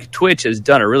feel like Twitch has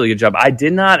done a really good job. I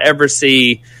did not ever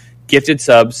see gifted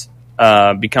subs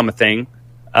become a thing.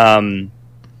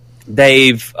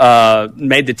 They've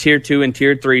made the tier 2 and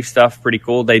tier 3 stuff pretty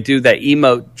cool. They do that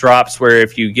emote drops where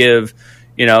if you give,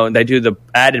 they do the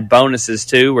added bonuses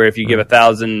too, where if you give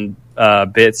 1,000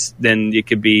 bits, then it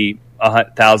could be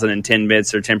 1,010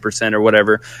 bits or 10% or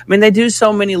whatever. They do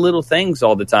so many little things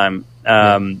all the time.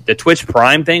 The Twitch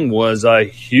Prime thing was a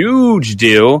huge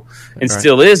deal and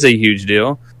still is a huge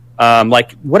deal.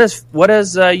 What does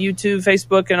YouTube,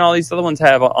 Facebook, and all these other ones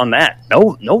have on that?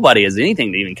 Nobody has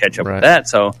anything to even catch up with that.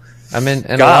 So,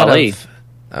 golly.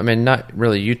 Not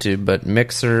really YouTube, but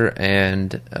Mixer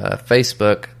and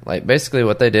Facebook. Like, basically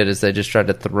what they did is they just tried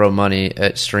to throw money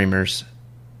at streamers.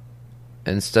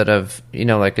 Instead of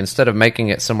making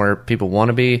it somewhere people want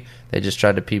to be, they just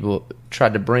tried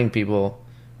to bring people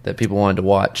that people wanted to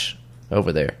watch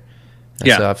over there.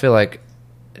 And so I feel like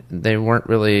they weren't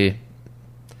really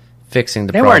fixing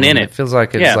the problem. They weren't in it. It feels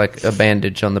like it's like a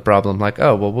bandage on the problem. Like,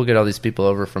 oh, well, we'll get all these people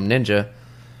over from Ninja.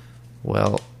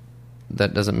 Well,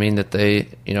 that doesn't mean that they,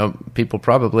 people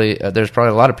probably, there's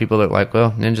probably a lot of people that are like,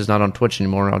 well, Ninja's not on Twitch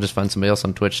anymore. I'll just find somebody else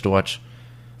on Twitch to watch.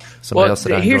 Somebody else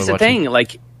that I enjoy here's the watching.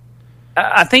 thing,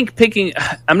 I think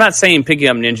I'm not saying picking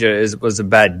up Ninja was a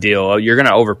bad deal. You're going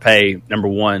to overpay, number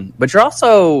one, but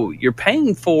you're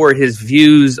paying for his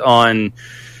views on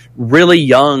really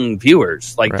young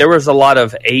viewers. Like Right. there was a lot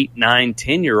of 8, 9,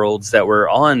 10-year-olds that were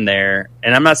on there.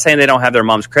 And I'm not saying they don't have their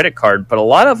mom's credit card, but a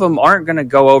lot of them aren't going to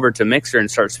go over to Mixer and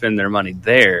start spending their money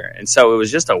there. And so it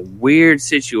was just a weird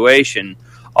situation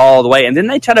all the way. And then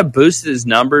they try to boost his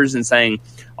numbers and saying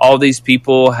all these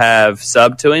people have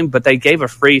subbed to him, but they gave a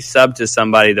free sub to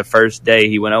somebody the first day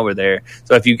he went over there.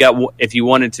 So if you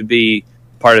wanted to be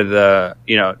part of the,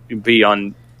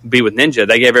 be with Ninja,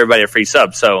 they gave everybody a free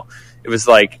sub. So it was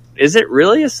like, is it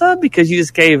really a sub? Because you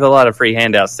just gave a lot of free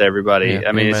handouts to everybody. Yeah,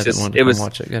 I mean, it's just, it was,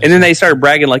 and then they started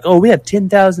bragging like, oh, we have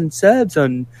 10,000 subs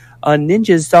on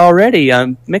Ninjas already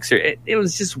on Mixer. It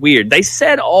was just weird. They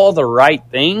said all the right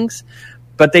things,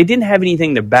 but they didn't have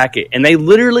anything to back it. And they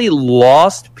literally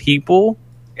lost people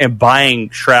in buying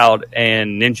Shroud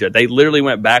and Ninja. They literally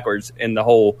went backwards in the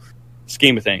whole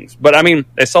scheme of things. But I mean,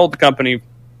 they sold the company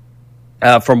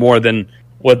for more than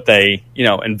what they,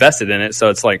 invested in it. So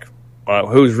it's like,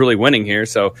 who's really winning here?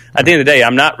 So at the end of the day,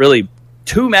 I'm not really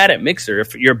too mad at Mixer.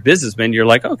 If you're a businessman, you're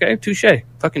like, okay, touche,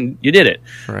 fucking, you did it.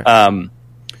 Right.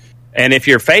 And if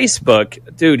you're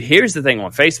Facebook, dude, here's the thing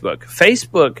on Facebook.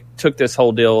 Facebook took this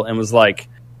whole deal and was like,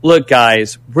 look,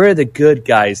 guys, we're the good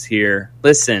guys here.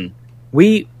 Listen,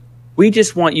 we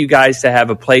just want you guys to have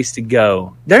a place to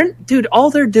go. Dude,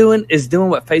 all they're doing is doing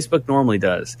what Facebook normally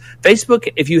does.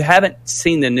 Facebook, if you haven't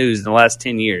seen the news in the last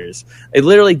 10 years, they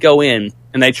literally go in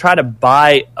and they try to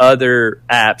buy other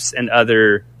apps and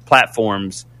other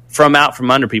platforms from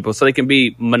under people so they can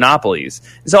be monopolies.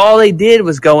 So all they did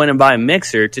was go in and buy a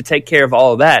Mixer to take care of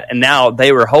all of that. And now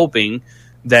they were hoping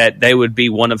that they would be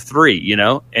one of three,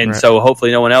 And right. So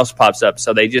hopefully no one else pops up.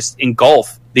 So they just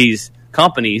engulf these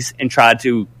companies and try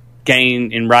to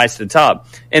gain and rise to the top.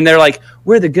 And they're like,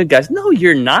 we're the good guys. No,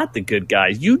 you're not the good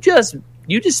guys. You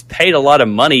just paid a lot of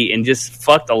money and just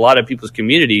fucked a lot of people's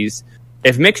communities.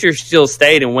 If Mixer still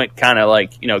stayed and went kind of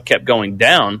like, kept going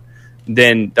down,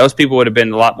 then those people would have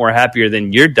been a lot more happier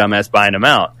than your dumbass buying them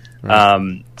out.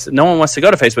 Right. So no one wants to go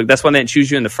to Facebook. That's why they didn't choose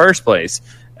you in the first place.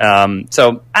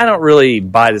 So I don't really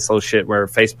buy this whole shit where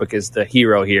Facebook is the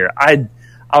hero here.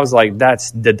 I was like,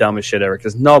 that's the dumbest shit ever,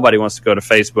 because nobody wants to go to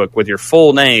Facebook with your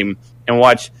full name and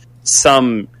watch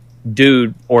some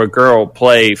dude or girl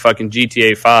play fucking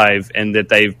GTA 5 and that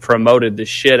they've promoted the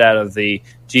shit out of the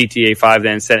GTA 5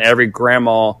 then sent every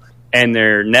grandma and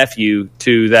their nephew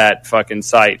to that fucking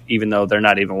site, even though they're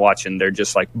not even watching. They're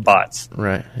just like bots.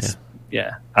 Right. Yeah.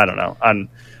 Yeah. I don't know.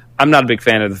 I'm not a big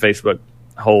fan of the Facebook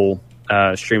whole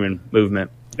streaming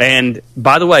movement. And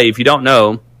by the way, if you don't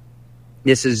know,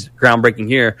 this is groundbreaking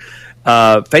here.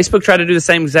 Facebook tried to do the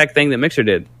same exact thing that Mixer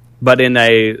did, but in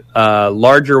a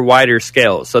larger, wider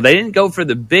scale. So they didn't go for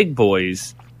the big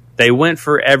boys. They went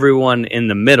for everyone in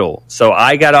the middle. So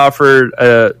I got offered,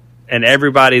 and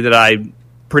everybody that I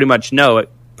pretty much know,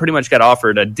 pretty much got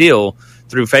offered a deal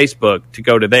through Facebook to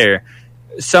go to there.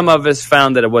 Some of us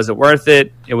found that it wasn't worth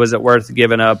it. It wasn't worth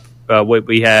giving up what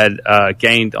we had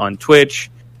gained on Twitch.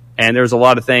 And there was a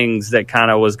lot of things that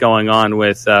kind of was going on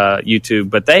with YouTube,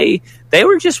 but they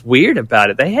were just weird about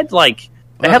it. They had like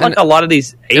a lot of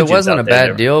these agents. It wasn't a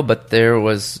bad deal, but there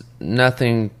was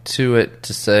nothing to it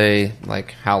to say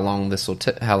like how long this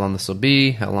will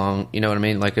be, how long, you know what I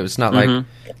mean? Like it was not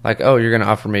like oh, you're going to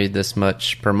offer me this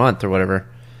much per month or whatever.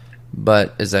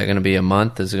 But is that going to be a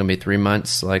month? Is it going to be 3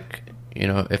 months? Like,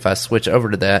 if I switch over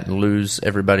to that and lose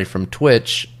everybody from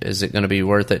Twitch, is it going to be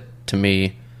worth it to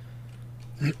me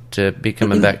to be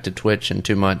coming back to Twitch in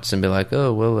 2 months and be like,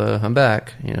 oh, well, I'm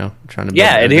back, trying to build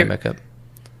everything back up.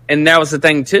 And that was the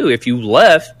thing too. If you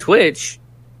left Twitch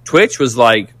was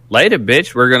like, later,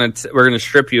 bitch, we're gonna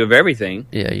strip you of everything.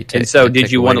 Yeah, you take. And so,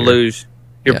 did you want to lose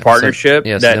your partnership?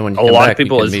 So that when a lot of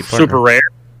people is super rare.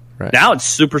 Right. Now it's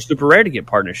super rare to get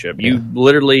partnership. You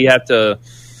literally have to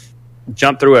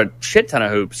jump through a shit ton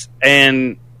of hoops.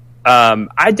 And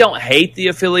I don't hate the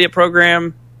affiliate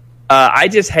program. I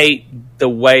just hate the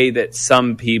way that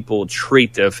some people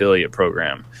treat the affiliate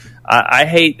program. I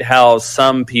hate how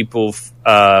some people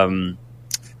act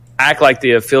like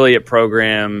the affiliate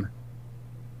program.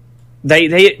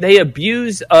 They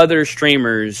abuse other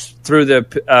streamers through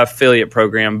the affiliate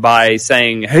program by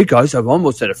saying, "Hey guys, I'm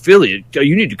almost at affiliate.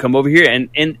 You need to come over here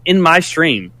and in my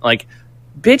stream." Like,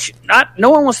 bitch, no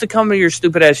one wants to come to your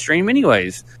stupid ass stream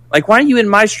anyways. Like, why are you in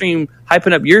my stream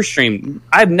hyping up your stream?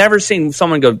 I've never seen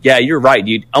someone go, "Yeah, you're right,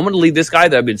 dude. I'm going to leave this guy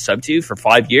that I've been subbed to for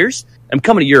 5 years. I'm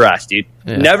coming to your ass, dude.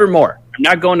 Yeah. Never more. I'm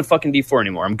not going to fucking D4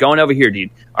 anymore. I'm going over here, dude.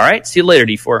 All right, see you later,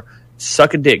 D4.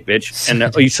 Suck a dick, bitch." And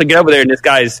you get over there, and this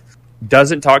guy's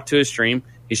doesn't talk to his stream.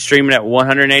 He's streaming at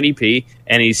 180p,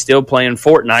 and he's still playing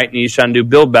Fortnite, and he's trying to do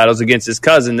build battles against his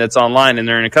cousin that's online, and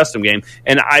they're in a custom game.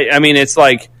 And I mean, it's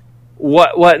like,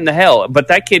 what in the hell? But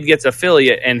that kid gets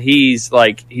affiliate, and he's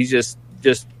just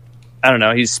I don't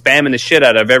know, he's spamming the shit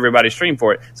out of everybody's stream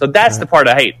for it. So that's the part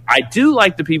I hate. I do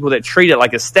like the people that treat it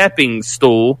like a stepping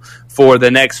stool for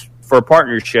a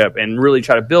partnership and really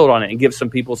try to build on it and give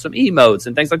some people some emotes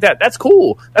and things like that. That's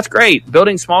cool. That's great.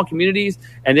 Building small communities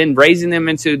and then raising them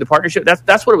into the partnership.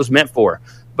 That's what it was meant for.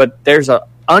 But there's a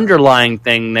underlying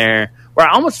thing there where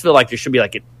I almost feel like there should be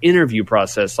like an interview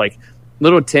process. Like,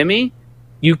 little Timmy,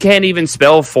 you can't even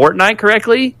spell Fortnite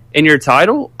correctly in your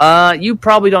title. You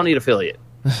probably don't need affiliate.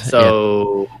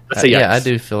 So let's say yeah, I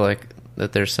do feel like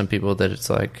that there's some people that it's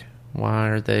like, why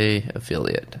are they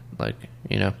affiliate? Like,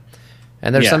 you know,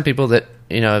 and there's some people that,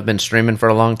 you know, have been streaming for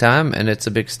a long time, and it's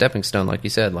a big stepping stone, like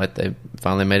you said. Like, they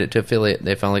finally made it to affiliate.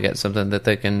 They finally got something that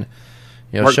they can,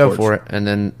 you know, show for it. And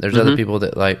then there's other people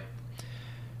that like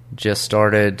just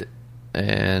started,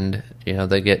 and you know,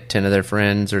 they get 10 of their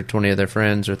friends or 20 of their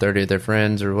friends or 30 of their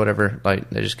friends or whatever.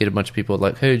 Like, they just get a bunch of people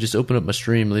like, hey, just open up my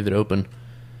stream, leave it open.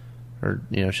 Or,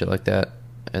 you know, shit like that.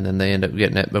 And then they end up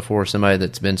getting it before somebody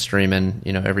that's been streaming,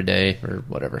 you know, every day or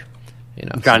whatever. You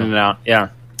know, grinding it out, yeah.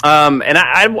 And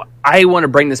I want to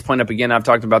bring this point up again. I've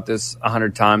talked about this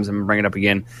 100 times. I'm going to bring it up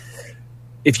again.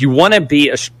 If you want to be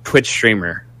a Twitch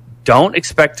streamer, don't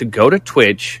expect to go to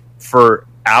Twitch for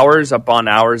hours upon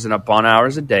hours and upon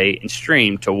hours a day and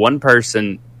stream to one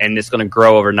person, and it's going to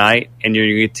grow overnight, and you're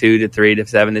going to get 2 to 3 to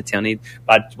 7 to 10.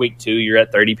 By week 2, you're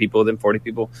at 30 people, then 40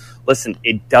 people. Listen,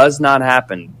 it does not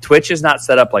happen. Twitch is not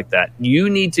set up like that. You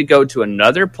need to go to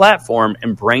another platform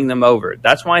and bring them over.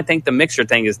 That's why I think the Mixer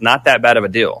thing is not that bad of a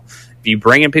deal. If you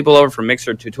bring in people over from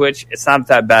Mixer to Twitch, it's not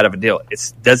that bad of a deal.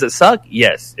 Does it suck?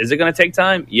 Yes. Is it going to take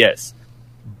time? Yes.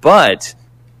 But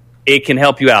it can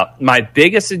help you out. My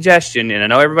biggest suggestion, and I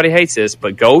know everybody hates this,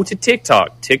 but go to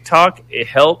TikTok. TikTok, it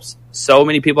helps so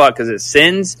many people out because it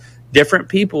sends different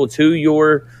people to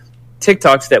your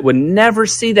TikToks that would never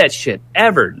see that shit,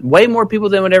 ever. Way more people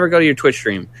than would ever go to your Twitch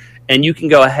stream. And you can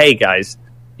go, hey, guys,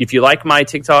 if you like my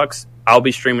TikToks, I'll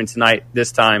be streaming tonight,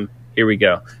 this time. Here we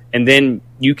go. And then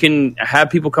you can have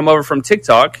people come over from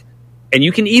TikTok. And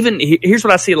you can even, here's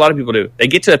what I see a lot of people do. They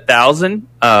get to 1,000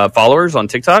 followers on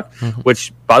TikTok,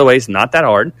 which, by the way, is not that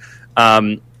hard.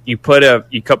 You put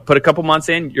a couple months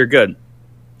in, you're good.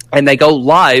 And they go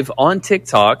live on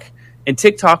TikTok, and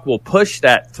TikTok will push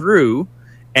that through,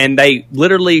 and they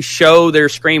literally show their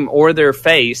screen or their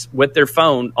face with their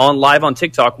phone live on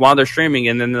TikTok while they're streaming,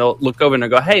 and then they'll look over and they'll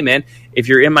go, hey, man, if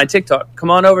you're in my TikTok,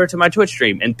 come on over to my Twitch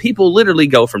stream. And people literally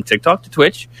go from TikTok to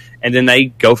Twitch, and then they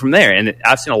go from there. And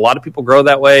I've seen a lot of people grow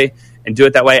that way and do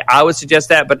it that way. I would suggest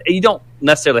that, but you don't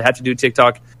necessarily have to do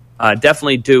TikTok.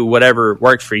 Definitely do whatever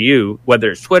works for you, whether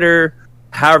it's Twitter,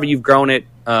 however you've grown it,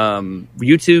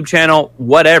 YouTube channel,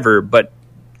 whatever, but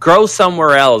grow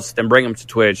somewhere else than bring them to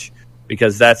Twitch,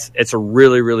 because it's a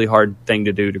really, really hard thing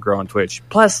to do to grow on Twitch.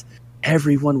 Plus,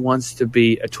 everyone wants to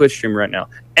be a Twitch streamer right now.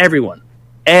 Everyone.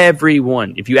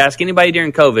 If you ask anybody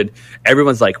during COVID,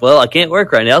 everyone's like, well, I can't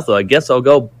work right now, so I guess I'll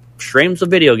go stream some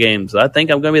video games. I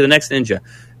think I'm going to be the next Ninja.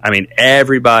 I mean,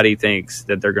 everybody thinks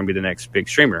that they're going to be the next big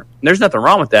streamer. And there's nothing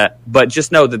wrong with that, but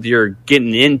just know that you're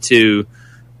getting into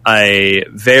a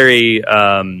very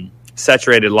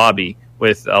saturated lobby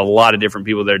with a lot of different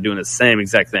people that are doing the same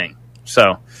exact thing.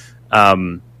 So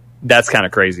that's kind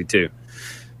of crazy too.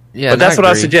 Yeah, but that's what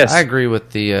I suggest. I agree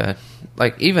with the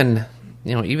even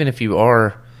if you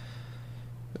are,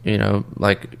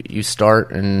 like you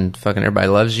start and fucking everybody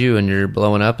loves you and you're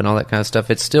blowing up and all that kind of stuff,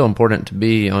 it's still important to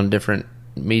be on different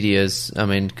medias. I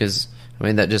mean, because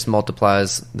that just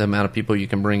multiplies the amount of people you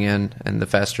can bring in and the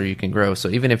faster you can grow. So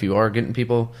even if you are getting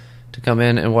people to come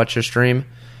in and watch your stream,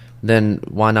 then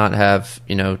why not have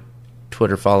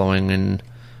Twitter following and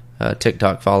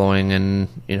TikTok following and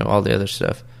all the other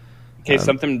stuff. Okay,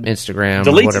 something Instagram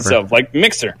deletes whatever. Itself, like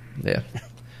Mixer. Yeah.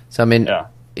 So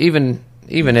even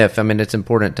if it's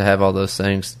important to have all those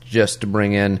things just to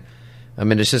bring in.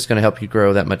 It's just going to help you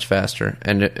grow that much faster.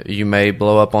 And you may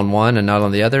blow up on one and not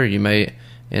on the other. You may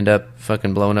end up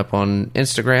fucking blowing up on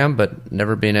Instagram, but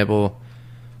never being able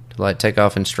to take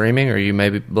off in streaming, or you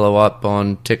maybe blow up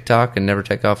on TikTok and never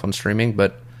take off on streaming.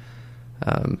 But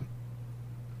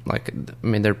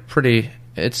they're pretty.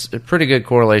 It's a pretty good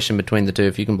correlation between the two.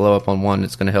 If you can blow up on one,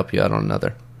 it's going to help you out on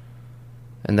another,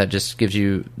 and that just gives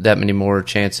you that many more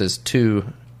chances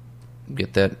to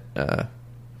get that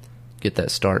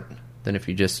start than if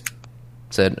you just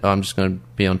said, "Oh, I'm just going to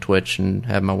be on Twitch and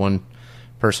have my one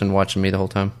person watching me the whole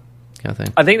time," kind of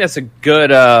thing. I think that's a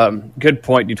good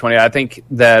point, D20. I think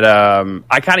that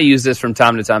I kind of use this from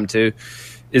time to time too.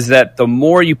 is that the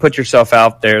more you put yourself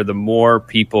out there, the more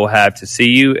people have to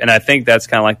see you. And I think that's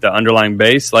kind of like the underlying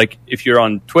base. Like if you're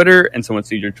on Twitter and someone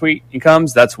sees your tweet and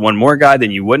comes, that's one more guy than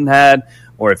you wouldn't have.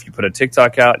 Or if you put a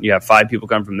TikTok out and you have 5 people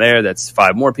come from there, that's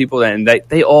 5 more people. And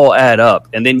they all add up.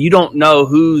 And then you don't know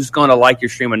who's going to like your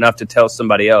stream enough to tell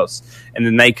somebody else. And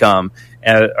then they come.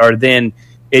 Or then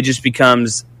it just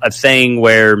becomes a thing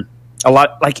where a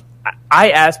lot, like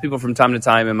I ask people from time to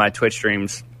time in my Twitch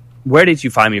streams, where did you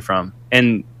find me from?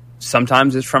 And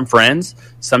sometimes it's from friends.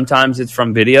 Sometimes it's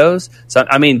from videos. So,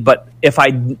 I mean, but if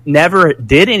I never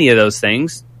did any of those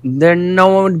things, then no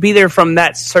one would be there from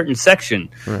that certain section.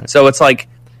 Right. So it's like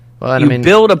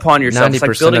build upon yourself. It's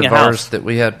like building a house. 90% of ours that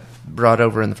we had brought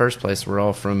over in the first place were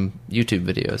all from YouTube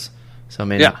videos. So, I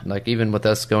mean, like even with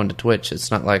us going to Twitch,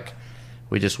 it's not like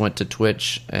we just went to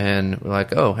Twitch and we're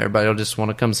like, oh, everybody will just want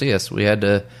to come see us. We had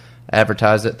to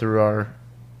advertise it through our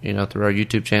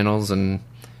YouTube channels and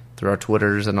through our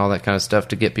Twitters and all that kind of stuff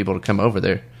to get people to come over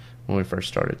there when we first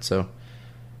started. So,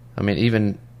 I mean,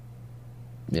 even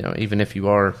if you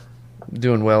are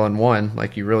doing well in one,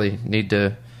 like you really need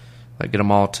to like get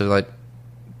them all to like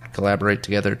collaborate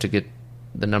together to get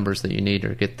the numbers that you need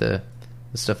or get the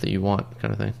stuff that you want,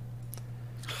 kind of thing.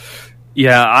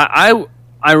 Yeah,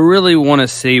 I really want to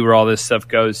see where all this stuff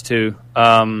goes too.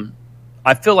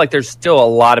 I feel like there's still a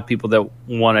lot of people that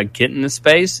want to get in the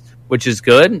space, which is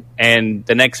good. And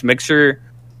the next Mixer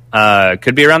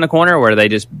could be around the corner where they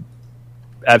just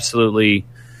absolutely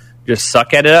just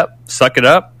suck it up.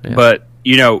 Yeah. But,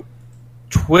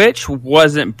 Twitch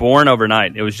wasn't born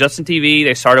overnight. It was Justin TV.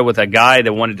 They started with a guy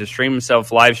that wanted to stream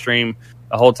himself, live stream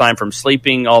the whole time from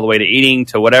sleeping all the way to eating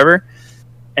to whatever.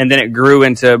 And then it grew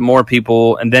into more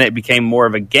people, and then it became more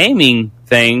of a gaming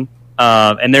thing.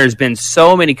 And there's been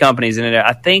so many companies in it.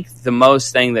 I think the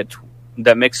most thing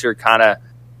that Mixer kind of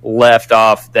left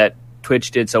off that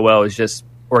Twitch did so well is just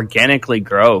organically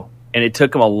grow. And it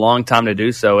took them a long time to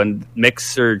do so. And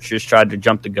Mixer just tried to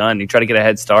jump the gun. He tried to get a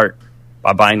head start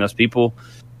by buying those people.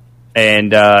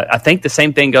 And I think the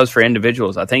same thing goes for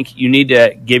individuals. I think you need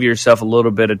to give yourself a little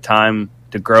bit of time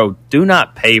to grow. Do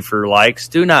not pay for likes.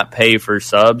 Do not pay for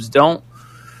subs. Don't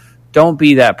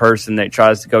be that person that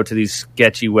tries to go to these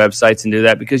sketchy websites and do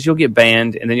that, because you'll get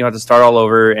banned and then you'll have to start all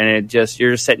over, and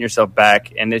you're just setting yourself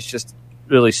back, and it's just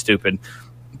really stupid.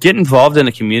 Get involved in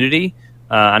a community.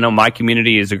 I know my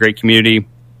community is a great community.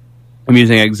 I'm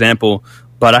using an example,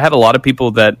 but I have a lot of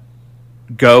people that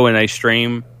go and they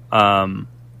stream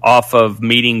off of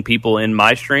meeting people in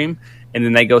my stream, and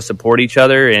then they go support each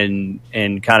other and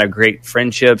kind of create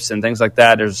friendships and things like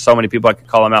that. There's so many people I could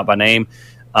call them out by name.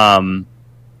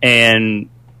 And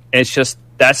it's just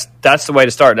that's the way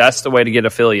to start. That's the way to get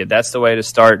affiliate. That's the way to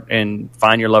start and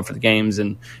find your love for the games.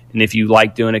 And if you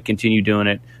like doing it, continue doing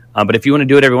it. But if you want to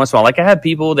do it every once in a while, like I have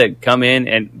people that come in,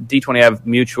 and D20 have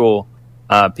mutual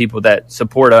people that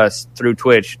support us through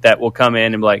Twitch that will come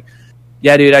in and be like,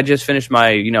 yeah, dude, I just finished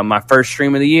my my first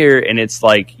stream of the year, and it's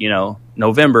like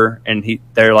November, and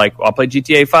they're like, I'll play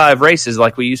GTA 5 races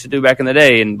like we used to do back in the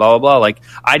day, and blah blah blah. Like,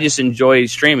 I just enjoy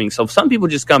streaming. So some people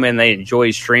just come in, they enjoy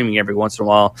streaming every once in a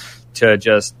while to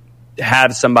just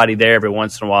have somebody there every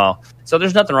once in a while. So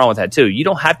there's nothing wrong with that too. You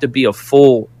don't have to be a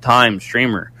full-time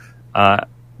streamer.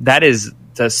 That is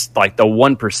just like the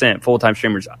 1% full-time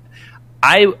streamers.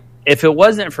 If it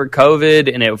wasn't for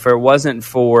COVID, and if it wasn't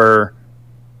for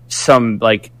some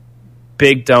like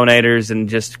big donators and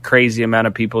just crazy amount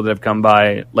of people that have come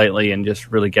by lately and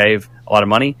just really gave a lot of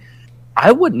money,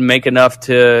 I wouldn't make enough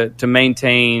to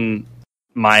maintain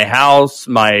my house,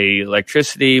 my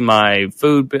electricity, my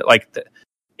food. Like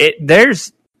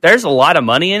there's a lot of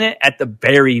money in it at the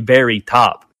very, very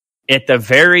top. At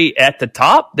the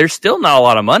top, there's still not a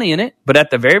lot of money in it, but at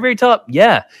the very, very top,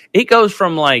 yeah, it goes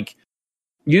from like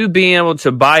you being able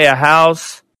to buy a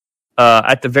house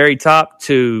at the very top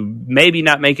to maybe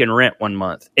not making rent 1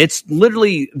 month. It's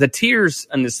literally, the tiers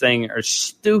on this thing are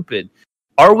stupid.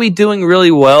 Are we doing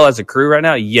really well as a crew right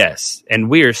now? Yes. And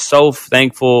we are so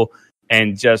thankful,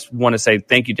 and just want to say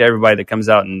thank you to everybody that comes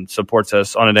out and supports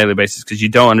us on a daily basis, because you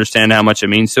don't understand how much it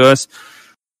means to us.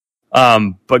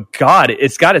 But God,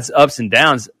 it's got its ups and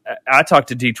downs. I talk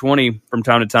to D20 from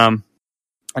time to time,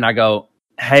 and I go,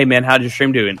 hey man, how'd your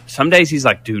stream do? And some days he's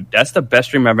like, dude, that's the best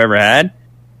stream I've ever had.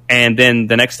 And then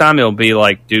the next time it'll be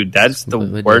like, dude, that's the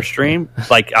worst stream.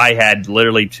 Like, I had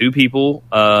literally 2 people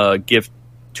give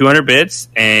 200 bits,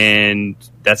 and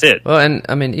that's it. Well, and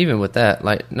I mean, even with that,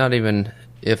 like, not even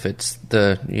if it's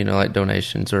the, like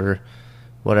donations or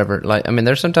whatever. Like, I mean,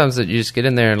 there's sometimes that you just get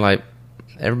in there and like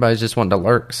everybody's just wanting to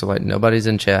lurk. So like nobody's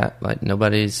in chat, like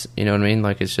nobody's, you know what I mean?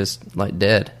 Like it's just like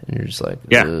dead, and you're just like,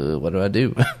 what do I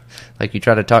do? Like you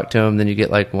try to talk to them, then you get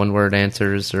like 1-word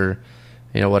answers or,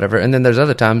 you know, whatever. And then there's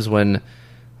other times when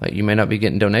like you may not be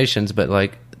getting donations, but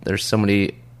like there's so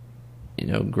many, you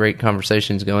know, great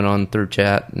conversations going on through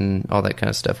chat and all that kind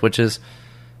of stuff, which is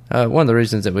one of the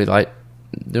reasons that we like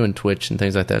doing Twitch and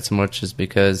things like that so much, is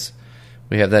because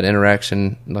we have that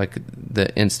interaction, like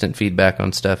the instant feedback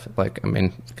on stuff. Like, I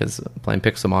mean, because playing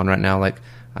Pixelmon right now, like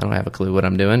I don't have a clue what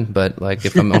I'm doing, but like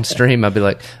if I'm on stream, I'd be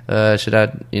like, should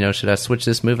I switch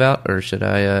this move out, or should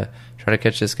I try to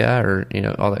catch this guy, or, you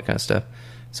know, all that kind of stuff.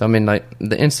 So I mean, like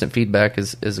the instant feedback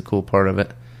is a cool part of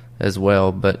it as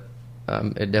well, but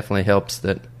it definitely helps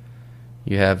that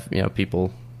you have, you know,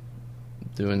 people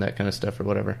doing that kind of stuff or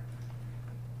whatever.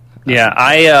 Yeah,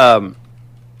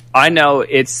 I know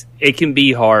it can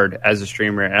be hard as a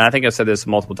streamer, and I think I've said this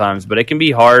multiple times, but it can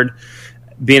be hard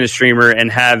being a streamer and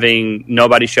having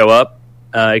nobody show up.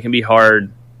 It can be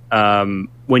hard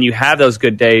when you have those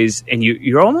good days, and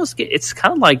you're almost it's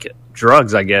kind of like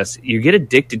drugs, I guess. You get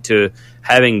addicted to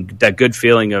having that good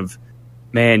feeling of,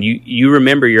 man, you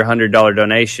remember your $100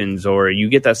 donations, or you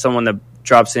get that someone that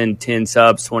drops in 10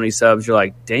 subs, 20 subs. You're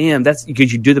like, damn, that's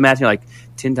because you do the math. And you're like,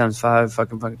 10 times 5,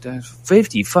 fucking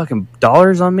 $50 fucking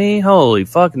dollars on me. Holy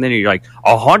fuck! And then you're like,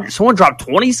 100. Someone dropped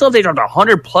 20 subs. They dropped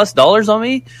 $100+ on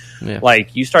me. Yeah.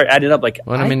 Like you start adding up. Like,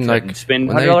 well, I mean, like spend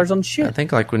 $100 on shit. I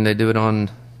think like when they do it on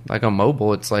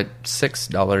mobile, it's like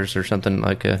 $6 or something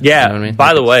like a. Yeah. You know what I mean? By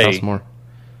like the way, more.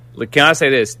 Can I say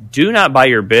this? Do not buy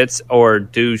your bits or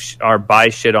buy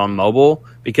shit on mobile,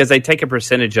 because they take a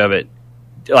percentage of it,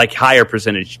 like higher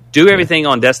percentage. Do everything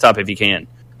on desktop if you can.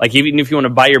 Like even if you want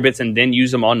to buy your bits and then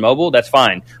use them on mobile, that's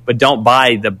fine. But don't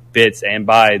buy the bits and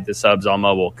buy the subs on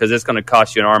mobile, because it's going to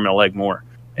cost you an arm and a leg more.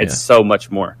 It's so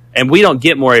much more. And we don't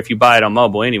get more if you buy it on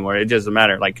mobile anymore. It doesn't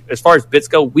matter. Like as far as bits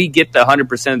go, we get the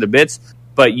 100% of the bits,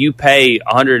 but you pay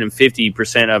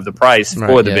 150% of the price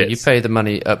for the bits. You pay the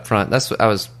money up front. That's what I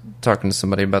was talking to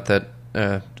somebody about that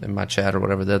in my chat or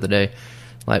whatever the other day.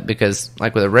 Like, because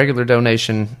like with a regular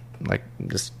donation, like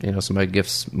just, you know, somebody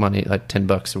gifts money like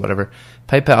 $10 or whatever,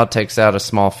 PayPal takes out a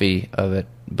small fee of it,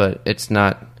 but it's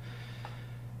not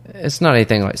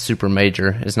anything like super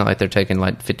major. It's not like they're taking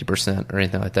like 50% or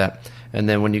anything like that. And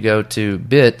then when you go to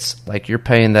bits, like you're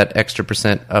paying that extra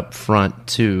percent up front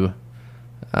to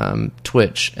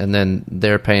Twitch, and then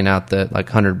they're paying out the like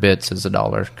 100 bits is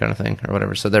 $1 kind of thing or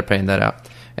whatever. So they're paying that out.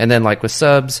 And then like with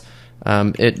subs,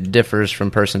 it differs from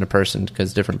person to person,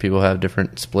 because different people have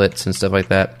different splits and stuff like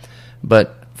that.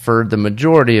 But for the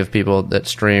majority of people that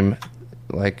stream,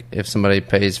 like if somebody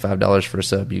pays $5 for a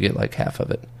sub, you get like half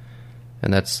of it.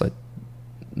 And that's like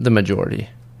the majority.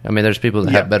 I mean, there's people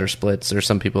that have better splits. There's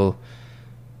some people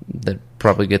that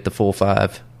probably get the full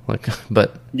 5. Like,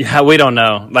 but yeah, we don't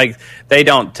know. Like they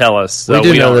don't tell us. So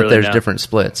we do know that there's different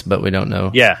splits, but we don't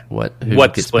know. What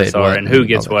gets splits paid are and who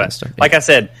gets what. Kind of like I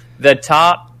said, the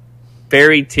top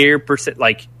very tier percent.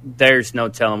 Like there's no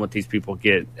telling what these people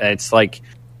get. It's like,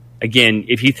 again,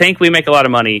 if you think we make a lot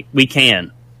of money, we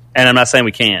can, and I'm not saying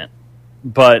we can't,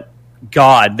 but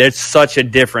God, there's such a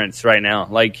difference right now.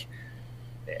 Like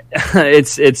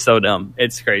it's so dumb.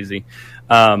 It's crazy.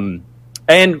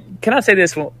 And can I say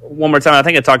this one more time? I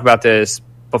think I talked about this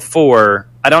before.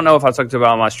 I don't know if I talked about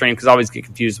it on my stream, because I always get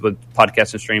confused with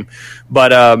podcast and stream.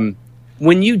 But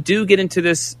when you do get into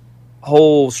this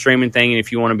whole streaming thing, and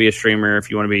if you want to be a streamer, if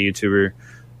you want to be a YouTuber,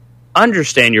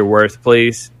 understand your worth,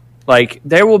 please. Like,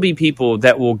 there will be people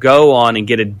that will go on and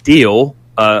get a deal,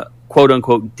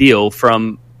 quote-unquote deal,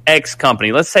 from X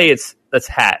company. Let's say that's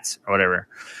hats or whatever.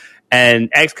 And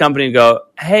X company go,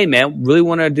 hey, man, really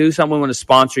want to do something, want to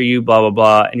sponsor you, blah, blah,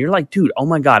 blah. And you're like, dude, oh,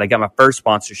 my God, I got my first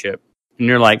sponsorship. And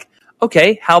you're like,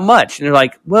 okay, how much? And they're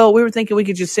like, well, we were thinking we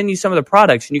could just send you some of the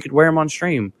products and you could wear them on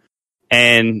stream.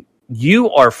 And you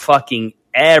are fucking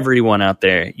everyone out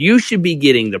there. You should be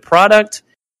getting the product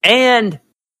and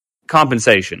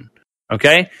compensation,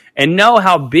 okay? And know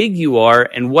how big you are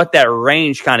and what that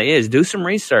range kind of is. Do some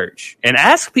research and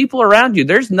ask people around you.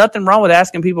 There's nothing wrong with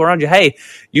asking people around you, hey,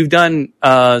 you've done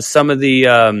some of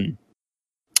the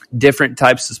different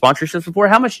types of sponsorships before.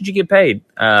 How much did you get paid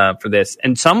for this?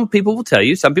 And some people will tell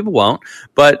you, some people won't,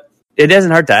 but it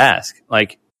doesn't hurt to ask.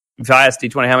 Like, if I ask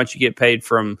D20 how much you get paid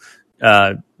from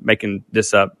making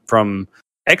this up from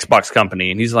Xbox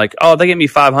company, and he's like, oh, they gave me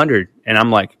 500, and I'm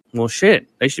like, well, shit,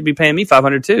 they should be paying me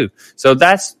 500 too. So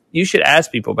you should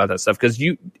ask people about that stuff,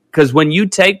 because when you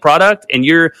take product and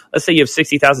let's say you have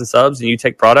 60,000 subs and you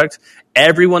take product,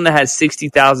 everyone that has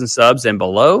 60,000 subs and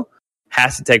below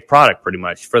has to take product pretty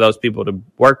much for those people to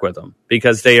work with them,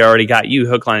 because they already got you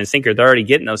hook, line, and sinker. They're already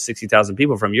getting those 60,000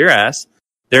 people from your ass.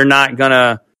 They're not going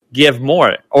to give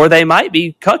more, or they might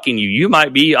be cucking you. You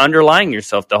might be underlying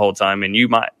yourself the whole time, and you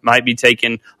might be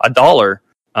taking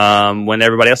 $1 when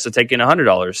everybody else is taking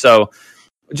 $100. So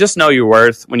just know your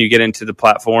worth when you get into the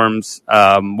platforms,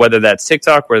 whether that's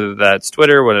TikTok, whether that's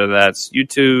Twitter, whether that's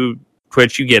YouTube,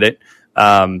 Twitch, you get it.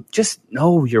 Just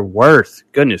know your worth.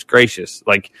 Goodness gracious.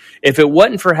 Like, if it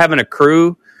wasn't for having a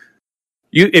crew,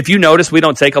 if you notice, we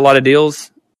don't take a lot of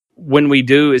deals. When we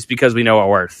do, it's because we know our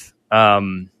worth.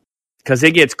 Because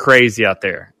it gets crazy out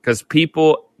there. Because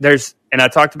and I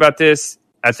talked about this,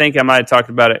 I think I might have talked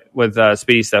about it with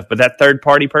Speedy stuff, but that third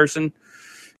party person,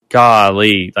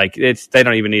 golly, like they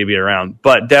don't even need to be around.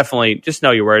 But definitely just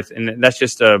know your worth. And that's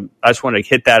just I just want to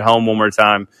hit that home one more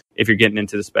time. If you're getting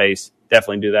into the space,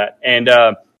 definitely do that. And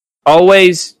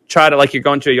always try to, like you're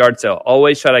going to a yard sale,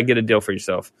 always try to get a deal for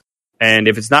yourself. And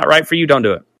if it's not right for you, don't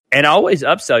do it. And always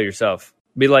upsell yourself.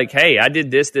 Be like, hey, I did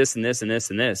this, this, and this, and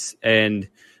this, and this. And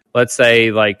let's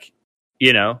say, like,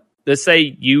 let's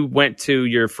say you went to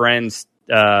your friend's,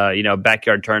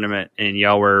 backyard tournament and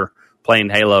y'all were playing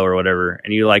Halo or whatever.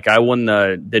 And you're like, I won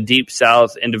the Deep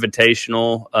South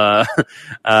Invitational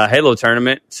Halo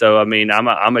tournament. So, I mean,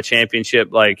 I'm a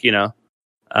championship, gamer.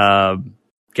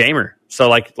 So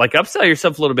like upsell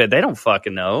yourself a little bit. They don't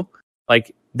fucking know.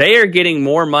 Like, they are getting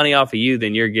more money off of you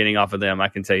than you're getting off of them. I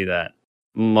can tell you that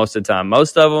most of the time.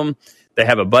 Most of them, they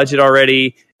have a budget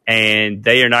already, and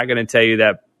they are not going to tell you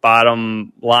that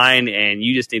bottom line, and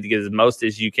you just need to get as most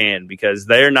as you can, because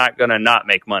they're not going to not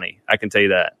make money. I can tell you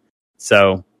that.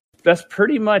 So that's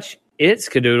pretty much it,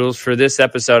 Skadoodles, for this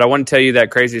episode. I want to tell you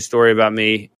that crazy story about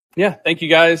me. Yeah, thank you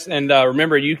guys. And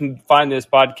remember, you can find this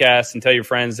podcast and tell your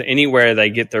friends anywhere they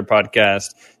get their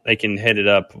podcast. They can hit it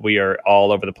up. We are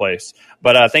all over the place.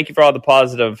 But thank you for all the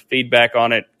positive feedback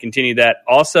on it. Continue that.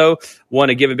 Also, want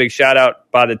to give a big shout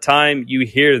out. By the time you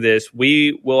hear this,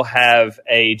 we will have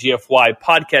a GFY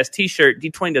podcast t-shirt.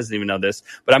 D20 doesn't even know this,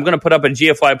 but I'm going to put up a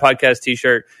GFY podcast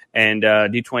t-shirt, and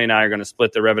D20 and I are going to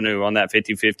split the revenue on that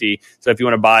 50-50. So if you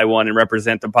want to buy one and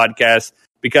represent the podcast,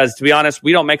 because to be honest,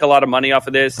 we don't make a lot of money off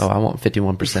of this. Oh, I want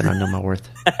 51%. I know my worth.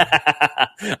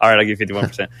 All right, I'll give you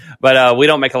 51%. But we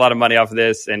don't make a lot of money off of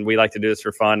this, and we like to do this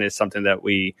for fun. It's something that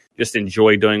we just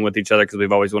enjoy doing with each other, because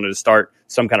we've always wanted to start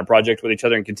some kind of project with each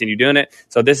other and continue doing it.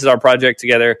 So this is our project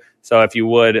together. So if you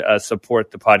would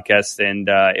support the podcast, and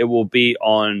it will be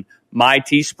on my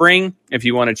Teespring if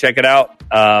you want to check it out.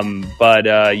 But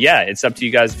it's up to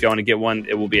you guys if you want to get one.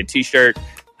 It will be a t-shirt.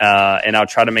 And I'll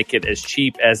try to make it as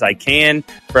cheap as I can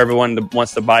for everyone that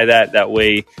wants to buy that. That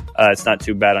way, it's not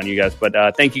too bad on you guys. But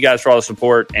thank you guys for all the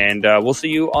support, and we'll see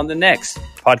you on the next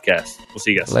podcast. We'll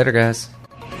see you guys later, guys.